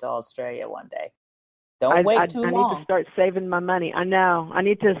need to get to Australia one day. Don't wait too long. I need to start saving my money. I know. I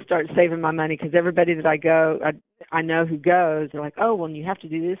need to start saving my money, because everybody that I know who goes, they're like, oh, well, you have to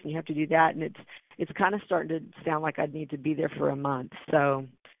do this and you have to do that. And it's kind of starting to sound like I'd need to be there for a month. So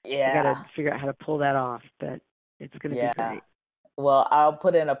I got to figure out how to pull that off. But it's going to be great. Well, I'll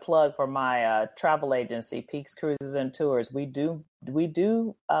put in a plug for my travel agency, Peaks Cruises and Tours. We do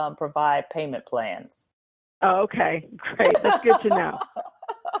provide payment plans. Oh, okay. Great. That's good to know.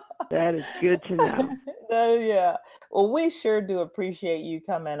 That is good to know. Yeah. Well, we sure do appreciate you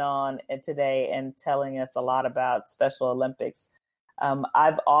coming on today and telling us a lot about Special Olympics.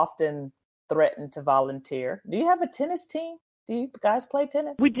 I've often threatened to volunteer. Do you have a tennis team? Do you guys play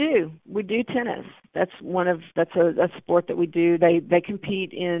tennis? We do. We do tennis. That's a sport that we do. They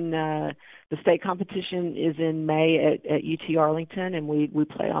compete in the state competition is in May at UT Arlington, and we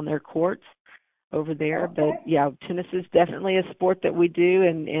play on their courts over there. Okay. But yeah, tennis is definitely a sport that we do,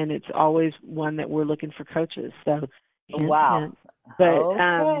 and it's always one that we're looking for coaches. So wow. But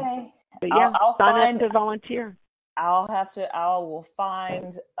okay. But yeah, I'll sign up to volunteer. I will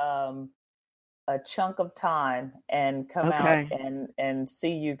find a chunk of time and come out and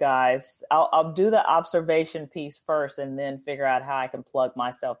see you guys. I'll do the observation piece first, and then figure out how I can plug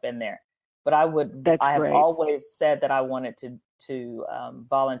myself in there. But I have always said that I wanted to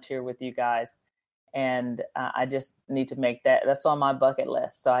volunteer with you guys. And I just need to make that's on my bucket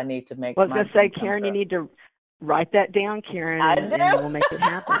list. So I need to make. Well, I was going to say, Karen, you need to write that down, Karen, and we'll make it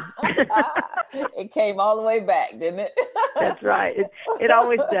happen. It came all the way back, didn't it? That's right. It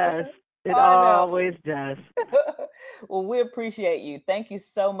always does. It always does. Well, we appreciate you. Thank you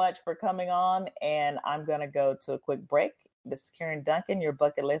so much for coming on. And I'm going to go to a quick break. This is Karen Duncan, your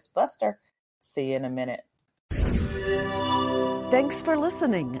bucket list buster. See you in a minute. Thanks for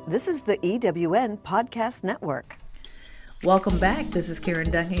listening. This is the EWN Podcast Network. Welcome back. This is Karen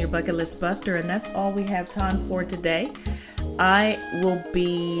Duncan, your bucket list buster, and that's all we have time for today. I will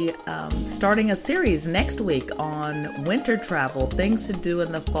be starting a series next week on winter travel, things to do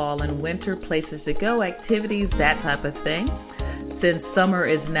in the fall and winter, places to go, activities, that type of thing. Since summer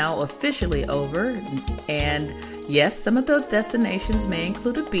is now officially over, and yes, some of those destinations may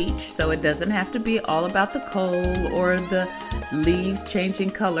include a beach, so it doesn't have to be all about the cold or the leaves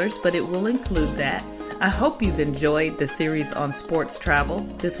changing colors, but it will include that. I hope you've enjoyed the series on sports travel.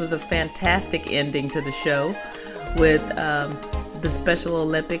 This was a fantastic ending to the show with the Special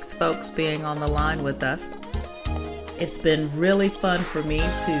Olympics folks being on the line with us. It's been really fun for me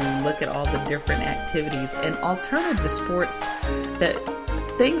to look at all the different activities and alternative sports,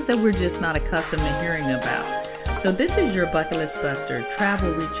 things that we're just not accustomed to hearing about. So this is your Bucket List Buster.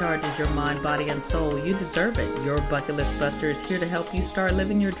 Travel recharges your mind, body, and soul. You deserve it. Your Bucket List Buster is here to help you start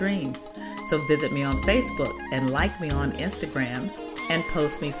living your dreams. So visit me on Facebook and like me on Instagram and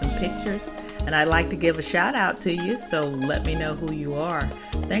post me some pictures. And I'd like to give a shout out to you, so let me know who you are.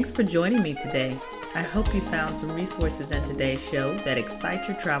 Thanks for joining me today. I hope you found some resources in today's show that excite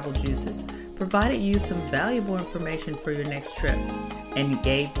your travel juices, provided you some valuable information for your next trip, and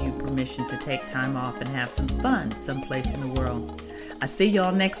gave you permission to take time off and have some fun someplace in the world. I see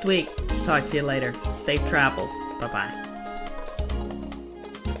y'all next week. Talk to you later. Safe travels. Bye-bye.